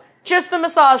 No, just the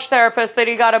massage therapist that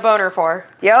he got a boner for.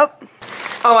 Yep.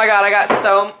 Oh my god, I got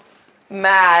so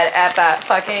mad at that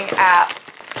fucking app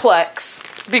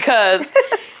Plex because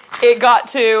it got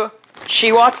to,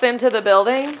 she walks into the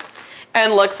building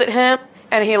and looks at him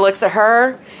and he looks at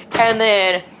her and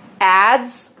then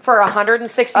ads for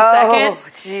 160 seconds.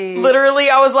 Geez. Literally,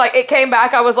 I was like, it came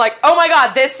back, I was like, oh my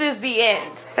god, this is the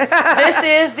end. This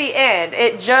is the end.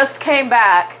 It just came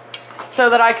back so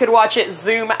that I could watch it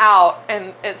zoom out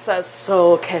and it says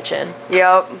Soul Kitchen.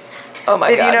 Yep. Oh my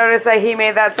god. Did you notice that he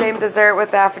made that same dessert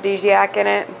with the aphrodisiac in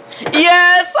it?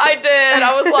 Yes, I did.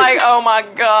 I was like, oh my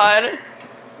god.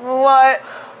 What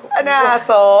an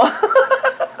asshole.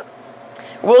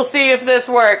 We'll see if this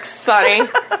works, Sonny.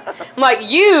 I'm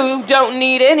like, you don't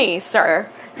need any, sir.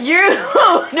 You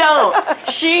don't.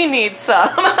 She needs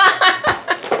some.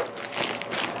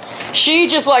 She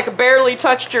just like barely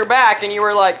touched your back and you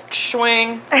were like,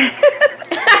 swing.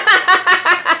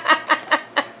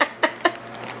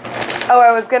 Oh,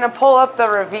 I was going to pull up the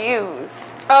reviews.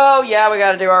 Oh, yeah, we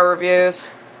got to do our reviews.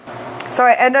 So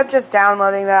I end up just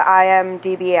downloading the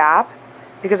IMDb app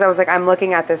because I was like, I'm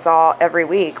looking at this every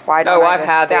week. Why don't I I've just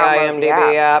had the download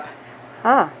IMDb app.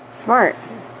 Huh, smart.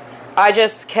 I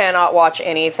just cannot watch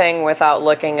anything without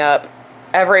looking up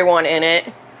everyone in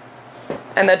it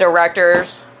and the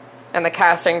directors and the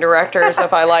casting directors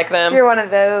if I like them. You're one of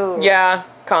those. Yeah,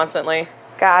 constantly.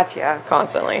 Gotcha.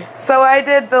 Constantly. So I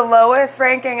did the lowest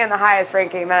ranking and the highest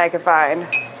ranking that I could find.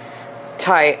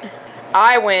 Tight.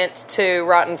 I went to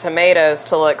Rotten Tomatoes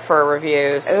to look for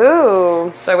reviews. Ooh.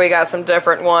 So we got some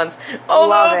different ones.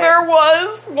 Although there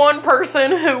was one person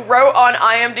who wrote on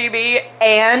IMDb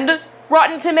and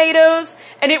Rotten Tomatoes,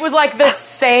 and it was like the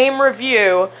same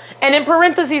review. And in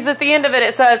parentheses at the end of it,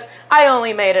 it says, I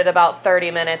only made it about 30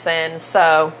 minutes in,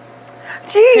 so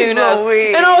Jeez who knows?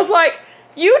 Louise. And I was like,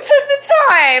 you took the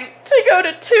time to go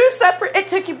to two separate... It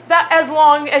took you that as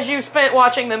long as you spent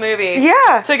watching the movie.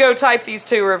 Yeah. To go type these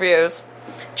two reviews.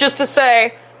 Just to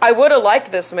say, I would have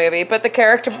liked this movie, but the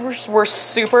characters were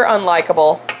super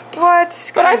unlikable.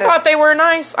 What? But I thought they were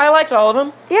nice. I liked all of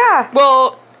them. Yeah.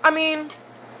 Well, I mean,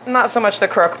 not so much the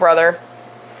Crook brother.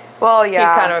 Well, yeah.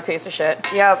 He's kind of a piece of shit.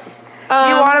 Yep. You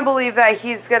want to believe that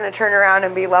he's going to turn around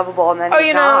and be lovable, and then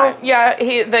he's not.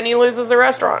 Yeah, then he loses the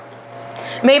restaurant.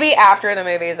 Maybe after the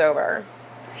movie's over,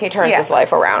 he turns his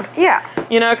life around. Yeah.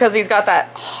 You know, because he's got that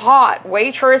hot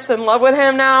waitress in love with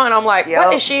him now, and I'm like,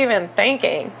 what is she even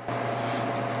thinking?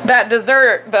 That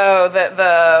dessert, though, that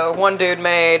the one dude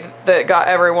made that got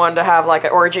everyone to have, like,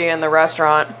 an orgy in the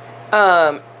restaurant,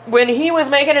 when he was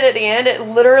making it at the end, it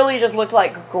literally just looked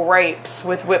like grapes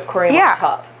with whipped cream on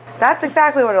top. That's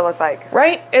exactly what it looked like.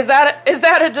 Right? Is that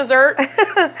a dessert?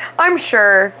 I'm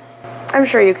sure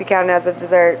you could count it as a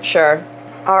dessert. Sure.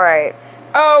 All right.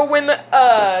 Oh, when the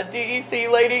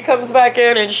DEC lady comes back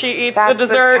in and she eats the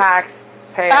desserts.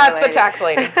 That's the tax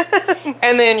lady.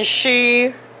 And then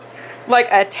she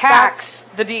attacks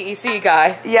the DEC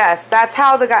guy. Yes, that's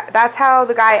how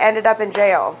the guy ended up in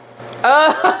jail.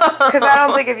 Because I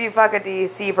don't think if you fuck a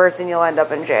DEC person, you'll end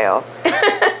up in jail.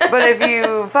 But if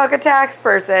you fuck a tax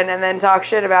person and then talk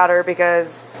shit about her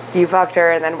because you fucked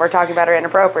her and then we're talking about her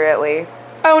inappropriately.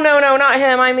 Oh, no, not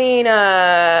him. I mean,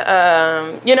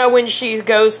 when she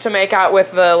goes to make out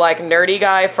with the, nerdy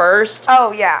guy first.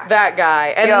 Oh, yeah. That guy.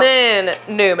 And then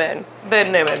Newman.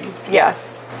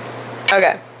 Yes.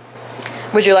 Okay.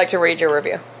 Would you like to read your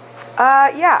review?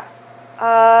 Yeah.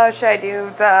 Should I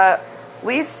do the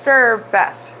least or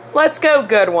best? Let's go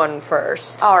good one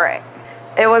first. All right.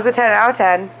 It was a 10 out of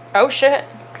 10. Oh, shit.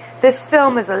 This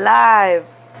film is alive.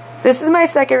 This is my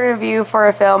second review for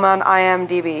a film on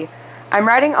IMDb. I'm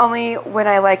writing only when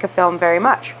I like a film very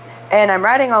much. And I'm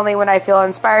writing only when I feel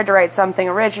inspired to write something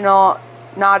original,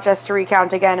 not just to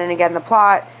recount again and again the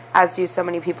plot, as do so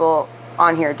many people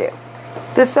on here do.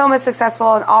 This film is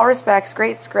successful in all respects,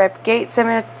 great script, great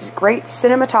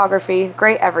cinematography,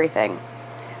 great everything.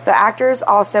 The actors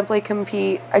all simply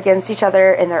compete against each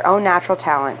other in their own natural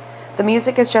talent. The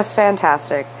music is just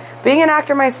fantastic. Being an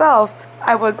actor myself,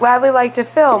 I would gladly like to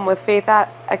film with Faith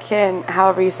Akin,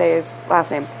 however you say his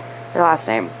last name. Their last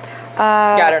name.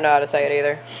 I don't know how to say it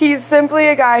either. He's simply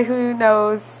a guy who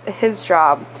knows his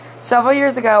job. Several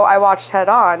years ago, I watched Head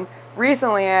On.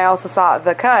 Recently, I also saw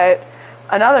The Cut,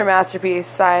 another masterpiece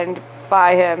signed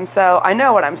by him, so I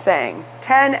know what I'm saying.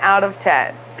 10 out of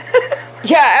 10.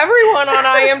 Yeah, everyone on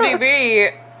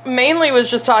IMDb mainly was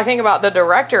just talking about the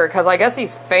director, because I guess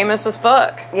he's famous as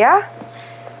fuck. Yeah?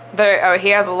 He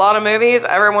has a lot of movies.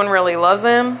 Everyone really loves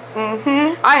him.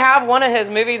 Mm-hmm. I have one of his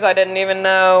movies I didn't even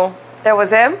know... That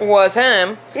was him? Was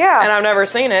him. Yeah. And I've never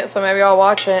seen it, so maybe I'll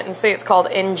watch it and see. It's called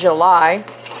In July.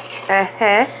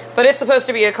 Uh-huh. But it's supposed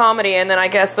to be a comedy, and then I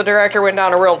guess the director went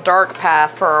down a real dark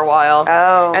path for a while.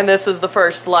 Oh. And this is the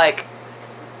first,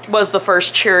 was the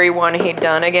first cheery one he'd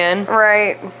done again.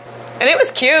 Right. And it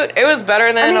was cute. It was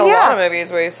better than a lot of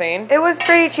movies we've seen. It was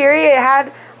pretty cheery. It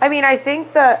had... I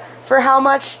think for how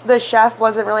much the chef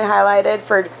wasn't really highlighted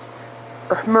for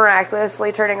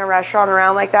miraculously turning a restaurant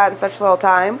around like that in such little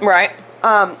time. Right.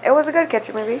 It was a good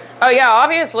kitchen movie. Oh, yeah,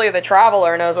 obviously the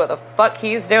Traveler knows what the fuck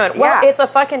he's doing. Well, it's a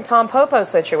fucking Tom Popo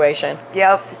situation.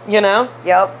 Yep. You know?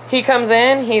 Yep. He comes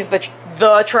in, he's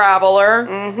the Traveler.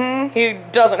 Mm-hmm. He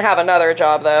doesn't have another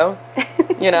job, though.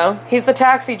 You know? He's the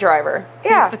taxi driver.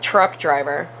 Yeah. He's the truck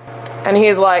driver. And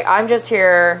he's like, I'm just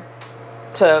here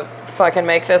to fucking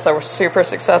make this a super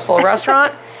successful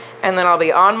restaurant, and then I'll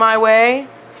be on my way,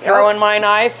 throwing my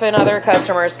knife in other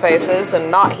customers' faces and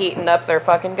not heating up their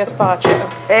fucking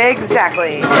gazpacho.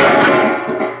 Exactly.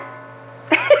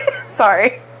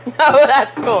 Sorry. Oh,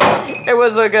 that's cool. It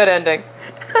was a good ending.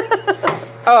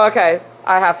 Oh, okay.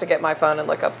 I have to get my phone and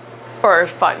look up. Or,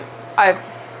 fine. I've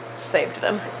saved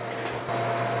them.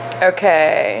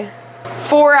 Okay.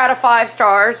 4 out of 5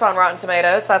 stars on Rotten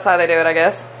Tomatoes. That's how they do it, I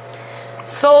guess.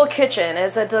 Soul Kitchen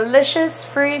is a delicious,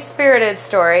 free-spirited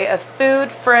story of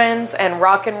food, friends, and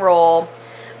rock and roll.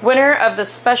 Winner of the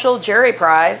Special Jury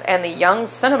Prize and the Young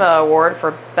Cinema Award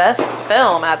for Best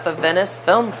Film at the Venice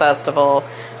Film Festival.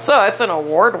 So it's an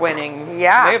award-winning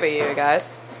movie, you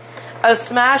guys. A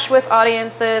smash with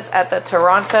audiences at the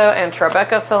Toronto and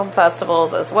Tribeca Film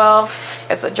Festivals as well.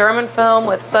 It's a German film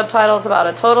with subtitles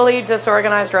about a totally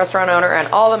disorganized restaurant owner and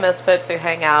all the misfits who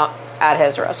hang out at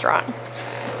his restaurant.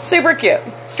 Super cute.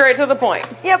 Straight to the point.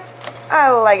 Yep.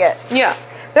 I like it. Yeah.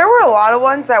 There were a lot of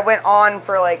ones that went on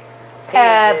for pages.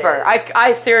 Ever.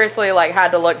 I seriously had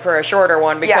to look for a shorter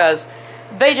one because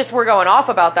they just were going off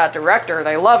about that director.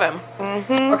 They love him.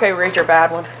 Mm-hmm. Okay, read your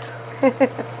bad one.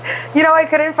 I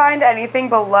couldn't find anything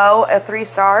below a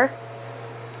 3-star.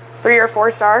 3 or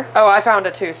 4-star. Oh, I found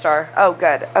a 2-star. Oh,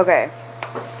 good. Okay.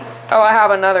 Oh, I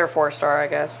have another 4-star, I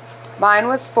guess. Mine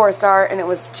was 4-star, and it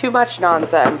was too much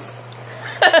nonsense.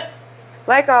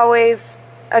 Like always,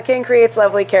 A king creates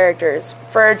lovely characters.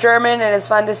 For a German, it is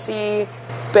fun to see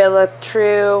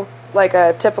Billa like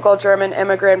a typical German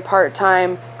immigrant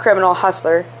part-time criminal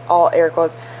hustler, all air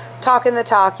quotes, talking the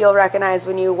talk you'll recognize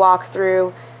when you walk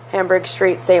through Hamburg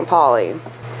Street, St. Pauli.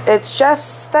 It's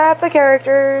just that the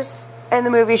characters in the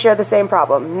movie share the same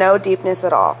problem, no deepness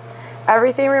at all.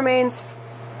 Everything remains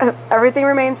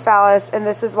phallus, and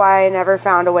this is why I never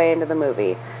found a way into the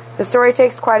movie. The story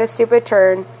takes quite a stupid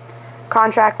turn.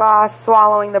 Contract loss,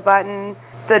 swallowing the button,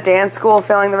 the dance school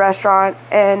filling the restaurant,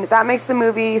 and that makes the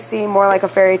movie seem more like a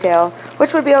fairy tale,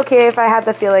 which would be okay if I had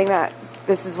the feeling that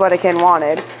this is what a kid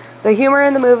wanted. The humor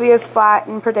in the movie is flat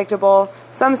and predictable.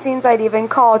 Some scenes I'd even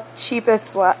call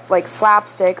cheapest, like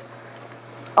slapstick,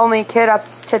 only a kid up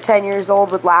to 10 years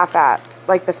old would laugh at.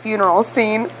 Like the funeral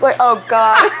scene. Like, oh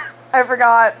God, I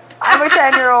forgot. I'm a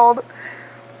 10-year-old.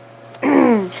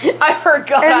 I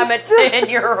forgot I'm a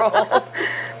 10-year-old.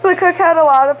 The cook had a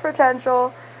lot of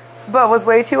potential, but was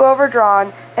way too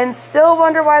overdrawn, and still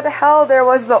wonder why the hell there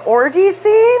was the orgy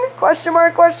scene? Question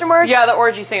mark, question mark. Yeah, the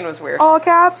orgy scene was weird. All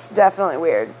caps? Definitely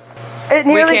weird. It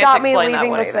nearly got me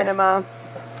leaving the cinema.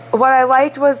 What I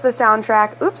liked was the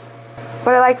soundtrack.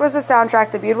 What I liked was the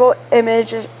soundtrack, the beautiful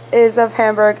images of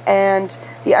Hamburg, and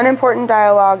the unimportant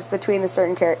dialogues between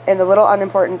the little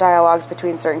unimportant dialogues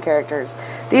between certain characters.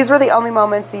 These were the only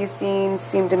moments these scenes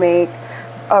seemed to make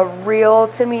real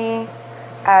to me,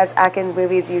 as Atkins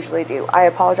movies usually do. I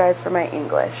apologize for my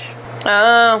English.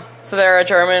 Oh, so they're a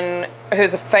German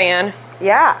who's a fan.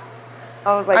 Yeah.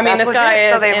 I was like, I mean, this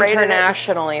guy is so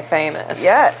internationally famous.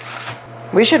 Yes.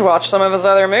 We should watch some of his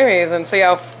other movies and see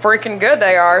how freaking good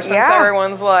they are, since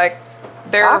everyone's like,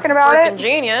 they're talking about freaking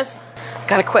genius.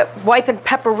 Gotta quit wiping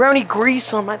pepperoni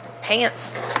grease on my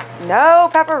pants. No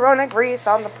pepperoni grease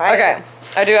on the pants.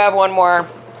 Okay, I do have one more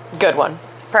good one.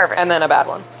 Perfect. And then a bad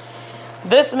one.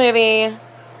 This movie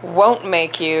won't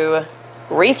make you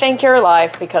rethink your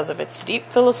life because of its deep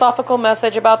philosophical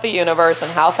message about the universe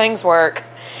and how things work.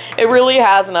 It really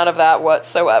has none of that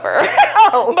whatsoever.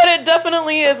 Oh. But it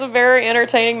definitely is a very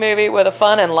entertaining movie with a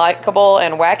fun and likable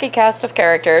and wacky cast of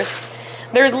characters.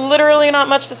 There's literally not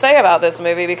much to say about this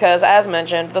movie because, as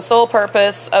mentioned, the sole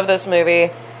purpose of this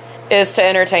movie is to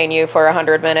entertain you for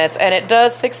 100 minutes, and it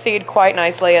does succeed quite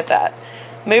nicely at that.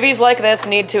 Movies like this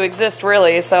need to exist,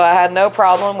 really, so I had no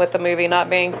problem with the movie not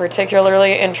being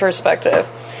particularly introspective.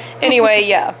 Anyway,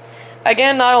 yeah.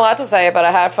 Again, not a lot to say, but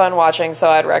I had fun watching, so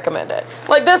I'd recommend it.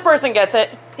 Like, this person gets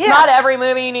it. Yeah. Not every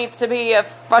movie needs to be a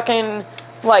fucking,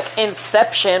 like,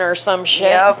 Inception or some shit.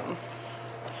 Yep.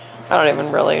 I don't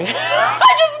even really...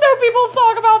 I just know people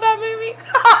talk about that movie.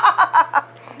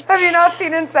 Have you not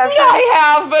seen Inception? Yeah, I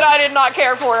have, but I did not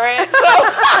care for it,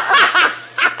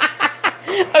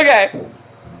 so... Okay.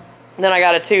 Then I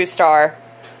got a 2-star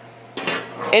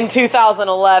in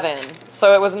 2011.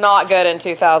 So it was not good in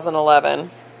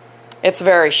 2011. It's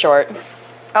very short.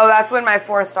 Oh, that's when my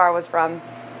 4-star was from.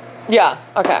 Yeah,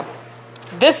 okay.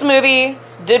 This movie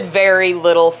did very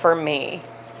little for me.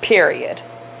 Period.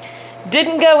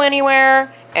 Didn't go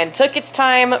anywhere and took its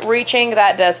time reaching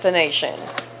that destination.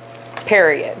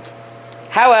 Period.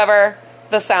 However,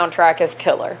 the soundtrack is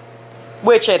killer.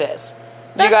 Which it is.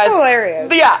 That's you guys,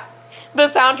 hilarious. Yeah. The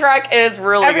soundtrack is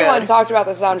really good. Everyone talked about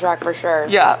the soundtrack for sure.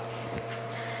 Yeah.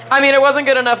 I mean, it wasn't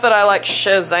good enough that I, like,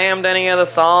 Shazammed any of the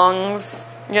songs,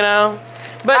 you know?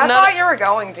 But I thought you were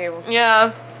going to.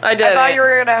 Yeah, I did. I thought you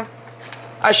were gonna.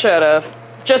 I should have.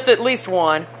 Just at least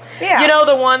one. Yeah. You know,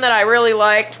 the one that I really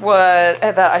liked was...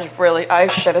 I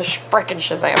should have freaking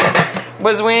Shazammed it.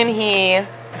 Was when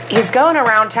he's going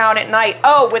around town at night.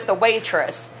 Oh, with the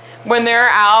waitress. When they're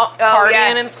out partying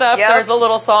and stuff, there's a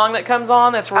little song that comes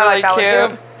on that's really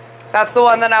cute. That's the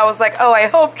one that I was like, oh, I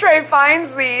hope Trey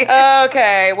finds thee.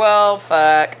 Okay, well,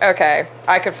 fuck. Okay,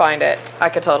 I could find it. I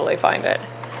could totally find it.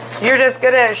 You're just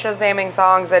good at Shazamming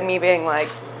songs and me being like,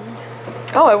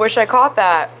 oh, I wish I caught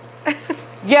that.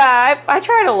 Yeah, I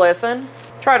try to listen.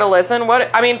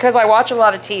 Because I watch a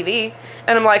lot of TV,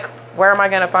 and I'm like, where am I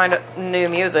going to find new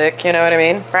music? You know what I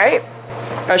mean? Right.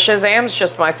 Shazam's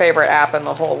just my favorite app in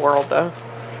the whole world, though.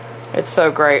 It's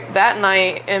so great. That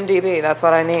night, MDB, that's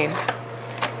what I need.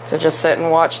 To just sit and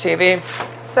watch TV.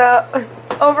 So,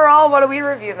 overall, what do we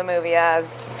review the movie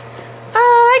as?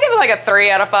 I give it like a 3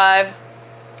 out of 5.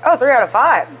 Oh, 3 out of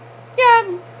 5.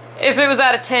 Yeah. If it was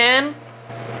out of 10,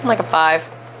 I'm like a 5.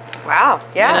 Wow,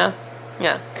 yeah. You know?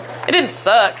 Yeah. It didn't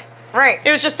suck. Right.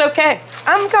 It was just okay.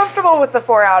 I'm comfortable with the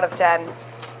 4 out of 10.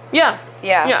 Yeah.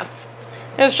 Yeah. Yeah.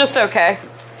 It was just okay.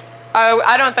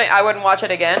 I don't think I wouldn't watch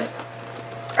it again.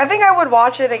 I think I would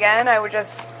watch it again. I would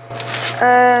just,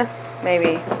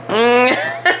 maybe.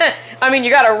 I mean,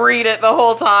 you gotta read it the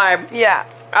whole time. Yeah.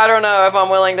 I don't know if I'm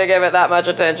willing to give it that much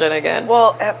attention again.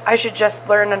 Well, I should just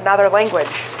learn another language.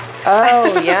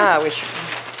 Oh, yeah, we should.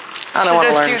 I don't want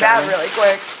to learn Just do German. that really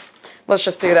quick. Let's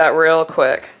just do that real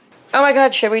quick. Oh my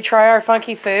god, should we try our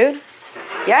funky food?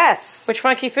 Yes. Which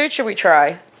funky food should we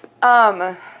try?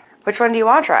 Which one do you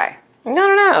want to try?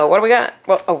 No. What do we got?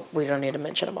 Well, we don't need to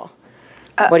mention them all.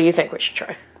 What do you think we should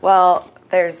try? Well,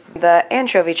 there's the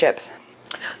anchovy chips.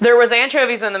 There was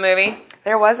anchovies in the movie.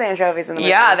 There was anchovies in the movie.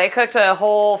 Yeah, they cooked a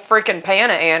whole freaking pan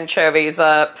of anchovies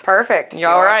up. Perfect. You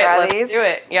all right? Let's these? do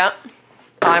it. Yep.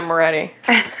 I'm ready.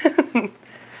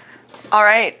 All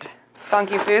right.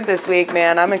 Funky food this week,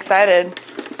 man. I'm excited.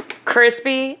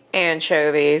 Crispy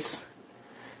anchovies.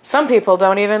 Some people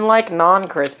don't even like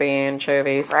non-crispy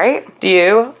anchovies. Right? Do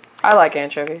you? I like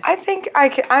anchovies. I think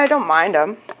I don't mind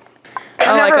them.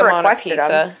 I like never them on a requested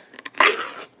pizza.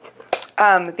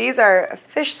 These are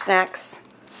fish snacks.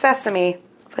 Sesame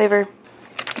flavor.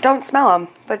 Don't smell them,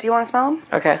 but do you want to smell them?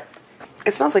 Okay.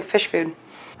 It smells like fish food.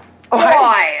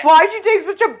 Why? Why'd you take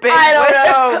such a big I don't whiff?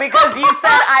 know, because you said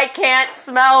I can't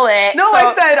smell it. No, so-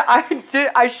 I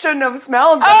said I shouldn't have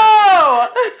smelled them. Oh!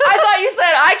 I thought you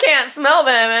said I can't smell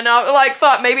them, and I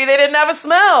thought maybe they didn't have a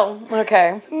smell.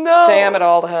 Okay. No. Damn it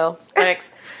all to hell.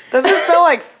 Thanks. Does it smell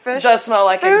like fish? It does smell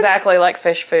like food? exactly like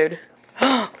fish food.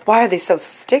 Why are they so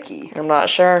sticky? I'm not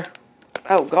sure.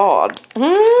 Oh, God.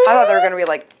 I thought they were going to be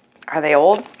like, are they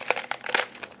old?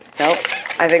 Nope.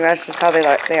 I think that's just how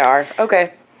they are.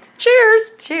 Okay.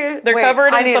 Cheers. Cheers. They're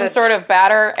covered in some sort of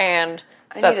batter and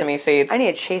sesame seeds. I need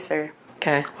a chaser.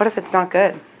 Okay. What if it's not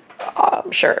good?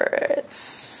 I'm sure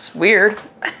it's weird.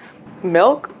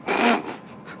 Milk? You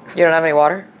don't have any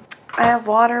water? I have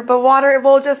water, but water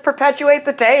will just perpetuate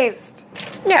the taste.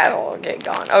 Yeah, it'll get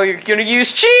gone. Oh, you're gonna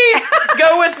use cheese?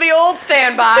 Go with the old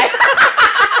standby.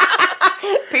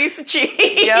 Piece of cheese.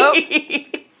 Yep.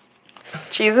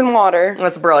 Cheese and water.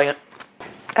 That's brilliant.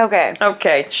 Okay.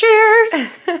 Okay, cheers.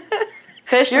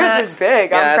 Fish Yours snacks. is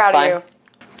big. I'm Yeah, proud it's fine. of you.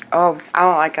 Oh, I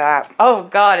don't like that. Oh,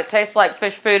 God, it tastes like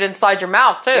fish food inside your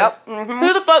mouth, too. Yep. Mm-hmm.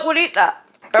 Who the fuck would eat that?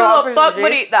 want a Who the piece fuck of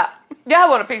would cheese? eat that? Yeah, I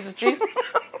want a piece of cheese. Who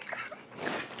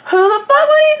the fuck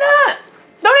would eat that?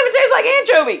 Don't even taste like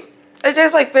anchovy. It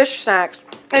tastes like fish snacks.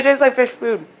 It tastes like fish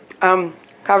food.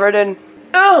 Covered in...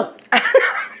 Ugh.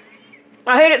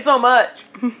 I hate it so much.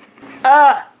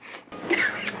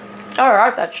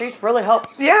 Alright, that cheese really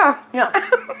helps. Yeah. Yeah.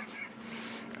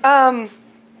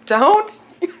 Don't.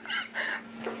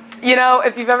 You know,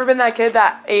 if you've ever been that kid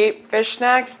that ate fish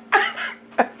snacks...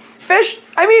 fish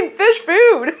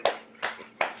food.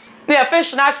 Yeah,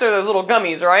 fish snacks are those little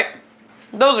gummies, right?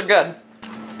 Those are good.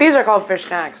 These are called fish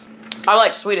snacks. I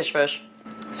like Swedish fish.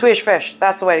 Swedish fish.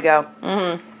 That's the way to go.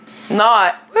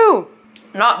 Not Woo.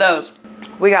 those.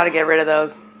 We got to get rid of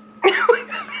those.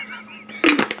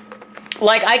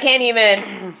 Like, I can't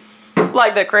even...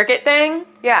 Like the cricket thing?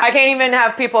 Yeah. I can't even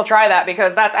have people try that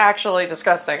because that's actually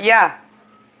disgusting. Yeah.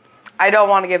 I don't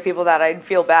want to give people that. I'd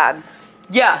feel bad.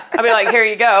 Yeah. I'd be like, here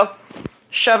you go.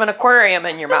 Shove an aquarium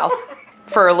in your mouth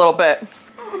for a little bit.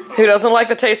 Who doesn't like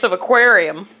the taste of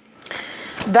aquarium?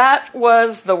 That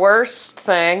was the worst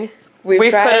thing we've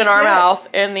put tried in our yet. mouth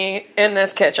in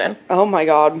this kitchen. Oh my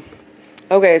God.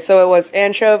 Okay, so it was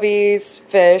anchovies,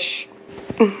 fish,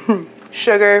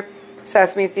 sugar,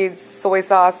 sesame seeds, soy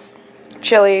sauce,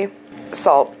 chili,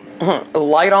 salt.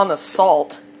 Light on the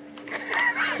salt.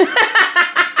 Could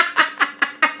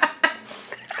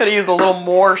have used a little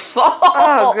more salt.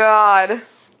 Oh God.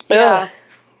 Yeah.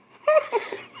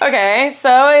 Okay,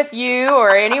 so if you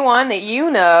or anyone that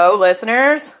you know,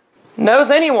 listeners,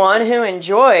 knows anyone who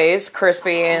enjoys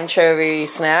crispy anchovy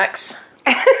snacks,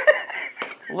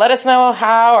 let us know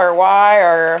how or why,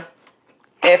 or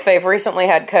if they've recently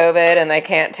had COVID and they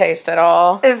can't taste at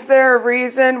all. Is there a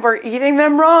reason we're eating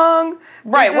them wrong?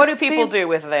 Right, what do people do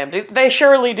with them? They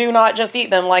surely do not just eat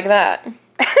them like that.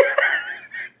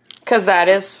 Because that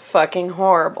is fucking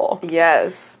horrible.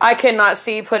 Yes. I cannot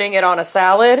see putting it on a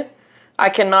salad. I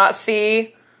cannot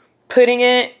see putting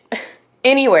it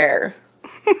anywhere.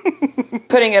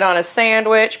 Putting it on a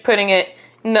sandwich, putting it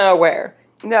nowhere.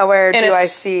 Nowhere do I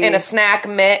see. In a snack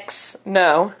mix,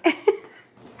 no.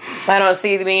 I don't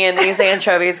see me and these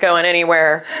anchovies going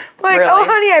anywhere. Like, really. oh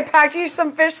honey, I packed you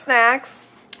some fish snacks.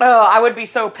 Oh, I would be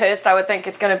so pissed. I would think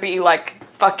it's going to be like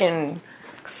fucking...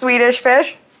 Swedish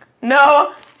fish?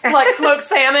 No, like smoked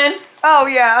salmon. Oh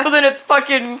yeah. But then it's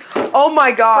fucking Oh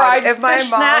my God. fried If my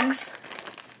fish mom snacks.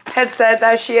 had said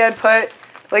that she had put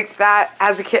like that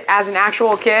as a kid, as an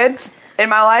actual kid in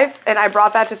my life, and I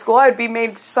brought that to school, I'd be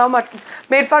made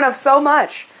fun of so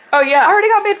much. Oh, yeah. I already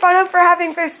got made fun of for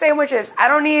having fish sandwiches. I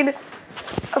don't need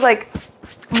like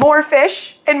more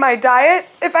fish in my diet.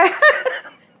 If I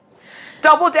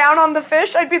double down on the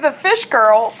fish. I'd be the fish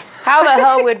girl. How the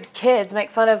hell would kids make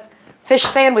fun of fish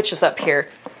sandwiches up here?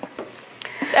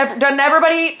 Doesn't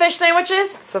everybody eat fish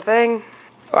sandwiches? It's a thing.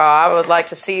 Well, I would like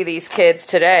to see these kids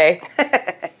today.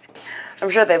 I'm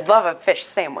sure they'd love a fish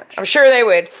sandwich. I'm sure they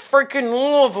would freaking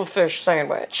love a fish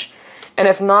sandwich. And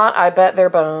if not, I bet their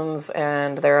bones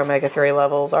and their omega-3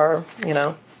 levels are,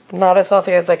 not as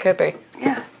healthy as they could be.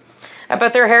 Yeah. I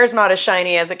bet their hair's not as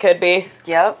shiny as it could be.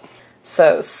 Yep.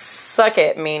 So suck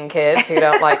it, mean kids who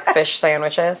don't like fish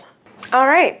sandwiches. All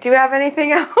right. Do you have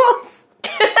anything else?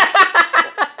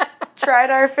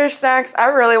 Tried our fish snacks. I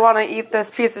really want to eat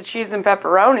this piece of cheese and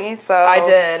pepperoni, so... I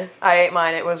did. I ate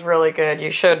mine. It was really good.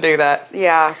 You should do that.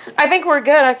 Yeah. I think we're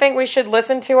good. I think we should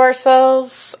listen to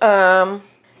ourselves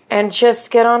and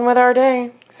just get on with our day.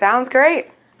 Sounds great.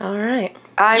 All right.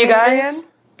 I'm you guys, Adrian.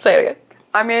 Say it again.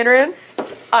 I'm Adrian.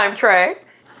 I'm Trey.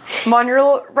 I'm on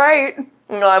your right.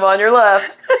 I'm on your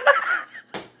left.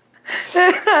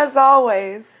 As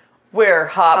always. We're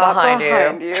hot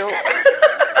behind you.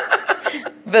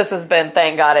 This has been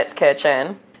Thank God It's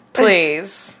Kitchen.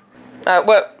 Please.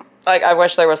 I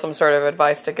wish there was some sort of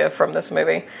advice to give from this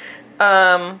movie.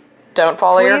 Don't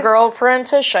follow your girlfriend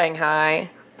to Shanghai.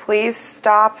 Please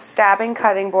stop stabbing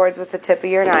cutting boards with the tip of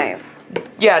your knife.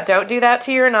 Yeah, don't do that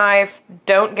to your knife.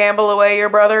 Don't gamble away your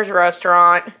brother's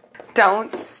restaurant.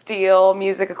 Don't steal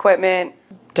music equipment.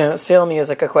 Don't steal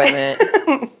music equipment.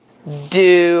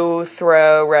 Do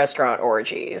throw restaurant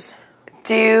orgies.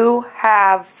 Do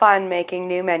have fun making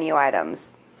new menu items.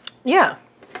 Yeah.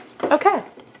 Okay.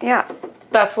 Yeah.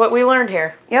 That's what we learned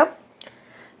here. Yep.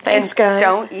 Thanks, guys.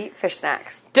 Don't eat fish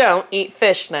snacks. Don't eat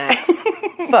fish snacks.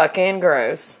 Fucking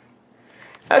gross.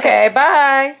 Okay,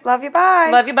 bye. Love you, bye.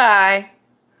 Love you, bye.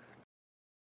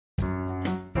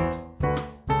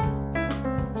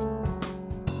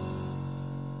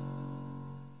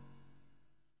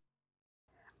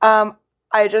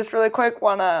 I just really quick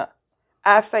want to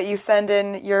ask that you send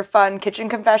in your fun kitchen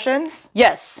confessions.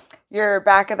 Yes. Your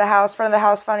back of the house, front of the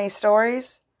house funny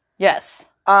stories. Yes.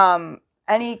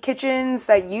 Any kitchens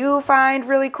that you find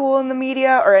really cool in the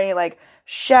media, or any like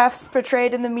chefs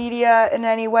portrayed in the media in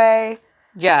any way?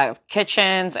 Yeah,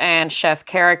 kitchens and chef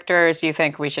characters you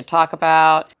think we should talk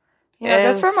about.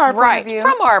 Just from our point of view.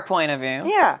 From our point of view.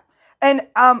 Yeah. And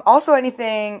also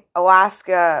anything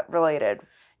Alaska related.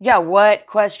 Yeah, what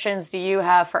questions do you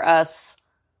have for us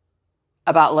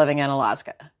about living in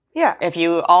Alaska? Yeah. If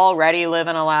you already live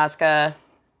in Alaska,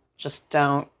 just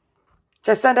don't.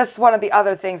 Just send us one of the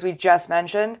other things we just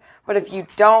mentioned. But if you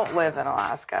don't live in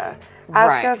Alaska,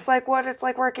 ask us like what it's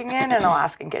like working in an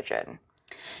Alaskan kitchen.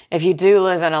 If you do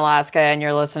live in Alaska and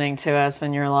you're listening to us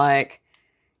and you're like,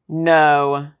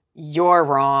 no, you're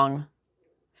wrong,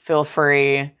 feel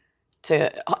free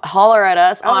to holler at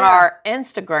us on our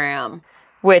Instagram,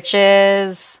 which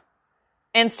is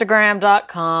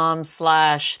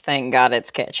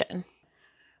Instagram.com/thankgoditskitchen.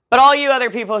 But all you other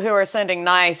people who are sending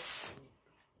nice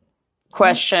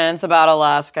questions about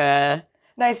Alaska,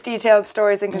 nice detailed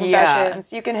stories and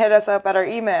confessions, you can hit us up at our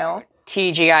email,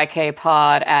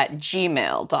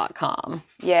 tgikpod@gmail.com.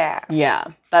 Yeah,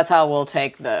 that's how we'll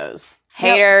take those.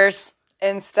 Haters,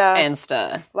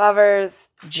 Insta, lovers,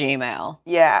 Gmail.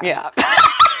 Yeah.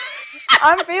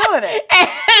 I'm feeling it.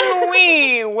 And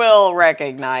we will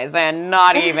recognize and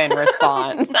not even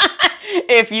respond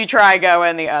if you try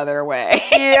going the other way.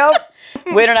 Yep.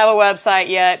 We don't have a website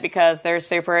yet because they're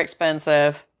super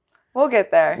expensive. We'll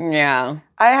get there. Yeah.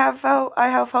 I have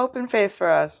hope and faith for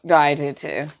us. I do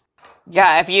too.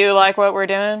 Yeah, if you like what we're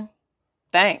doing,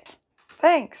 thanks.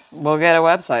 We'll get a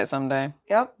website someday.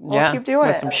 Yep. We'll keep doing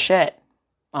with some shit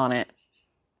on it.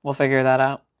 We'll figure that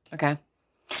out. Okay.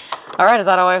 All right, is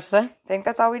that all we have to say? I think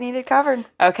that's all we needed covered.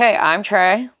 Okay, I'm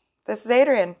Trey. This is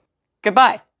Adrian.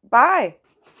 Goodbye. Bye.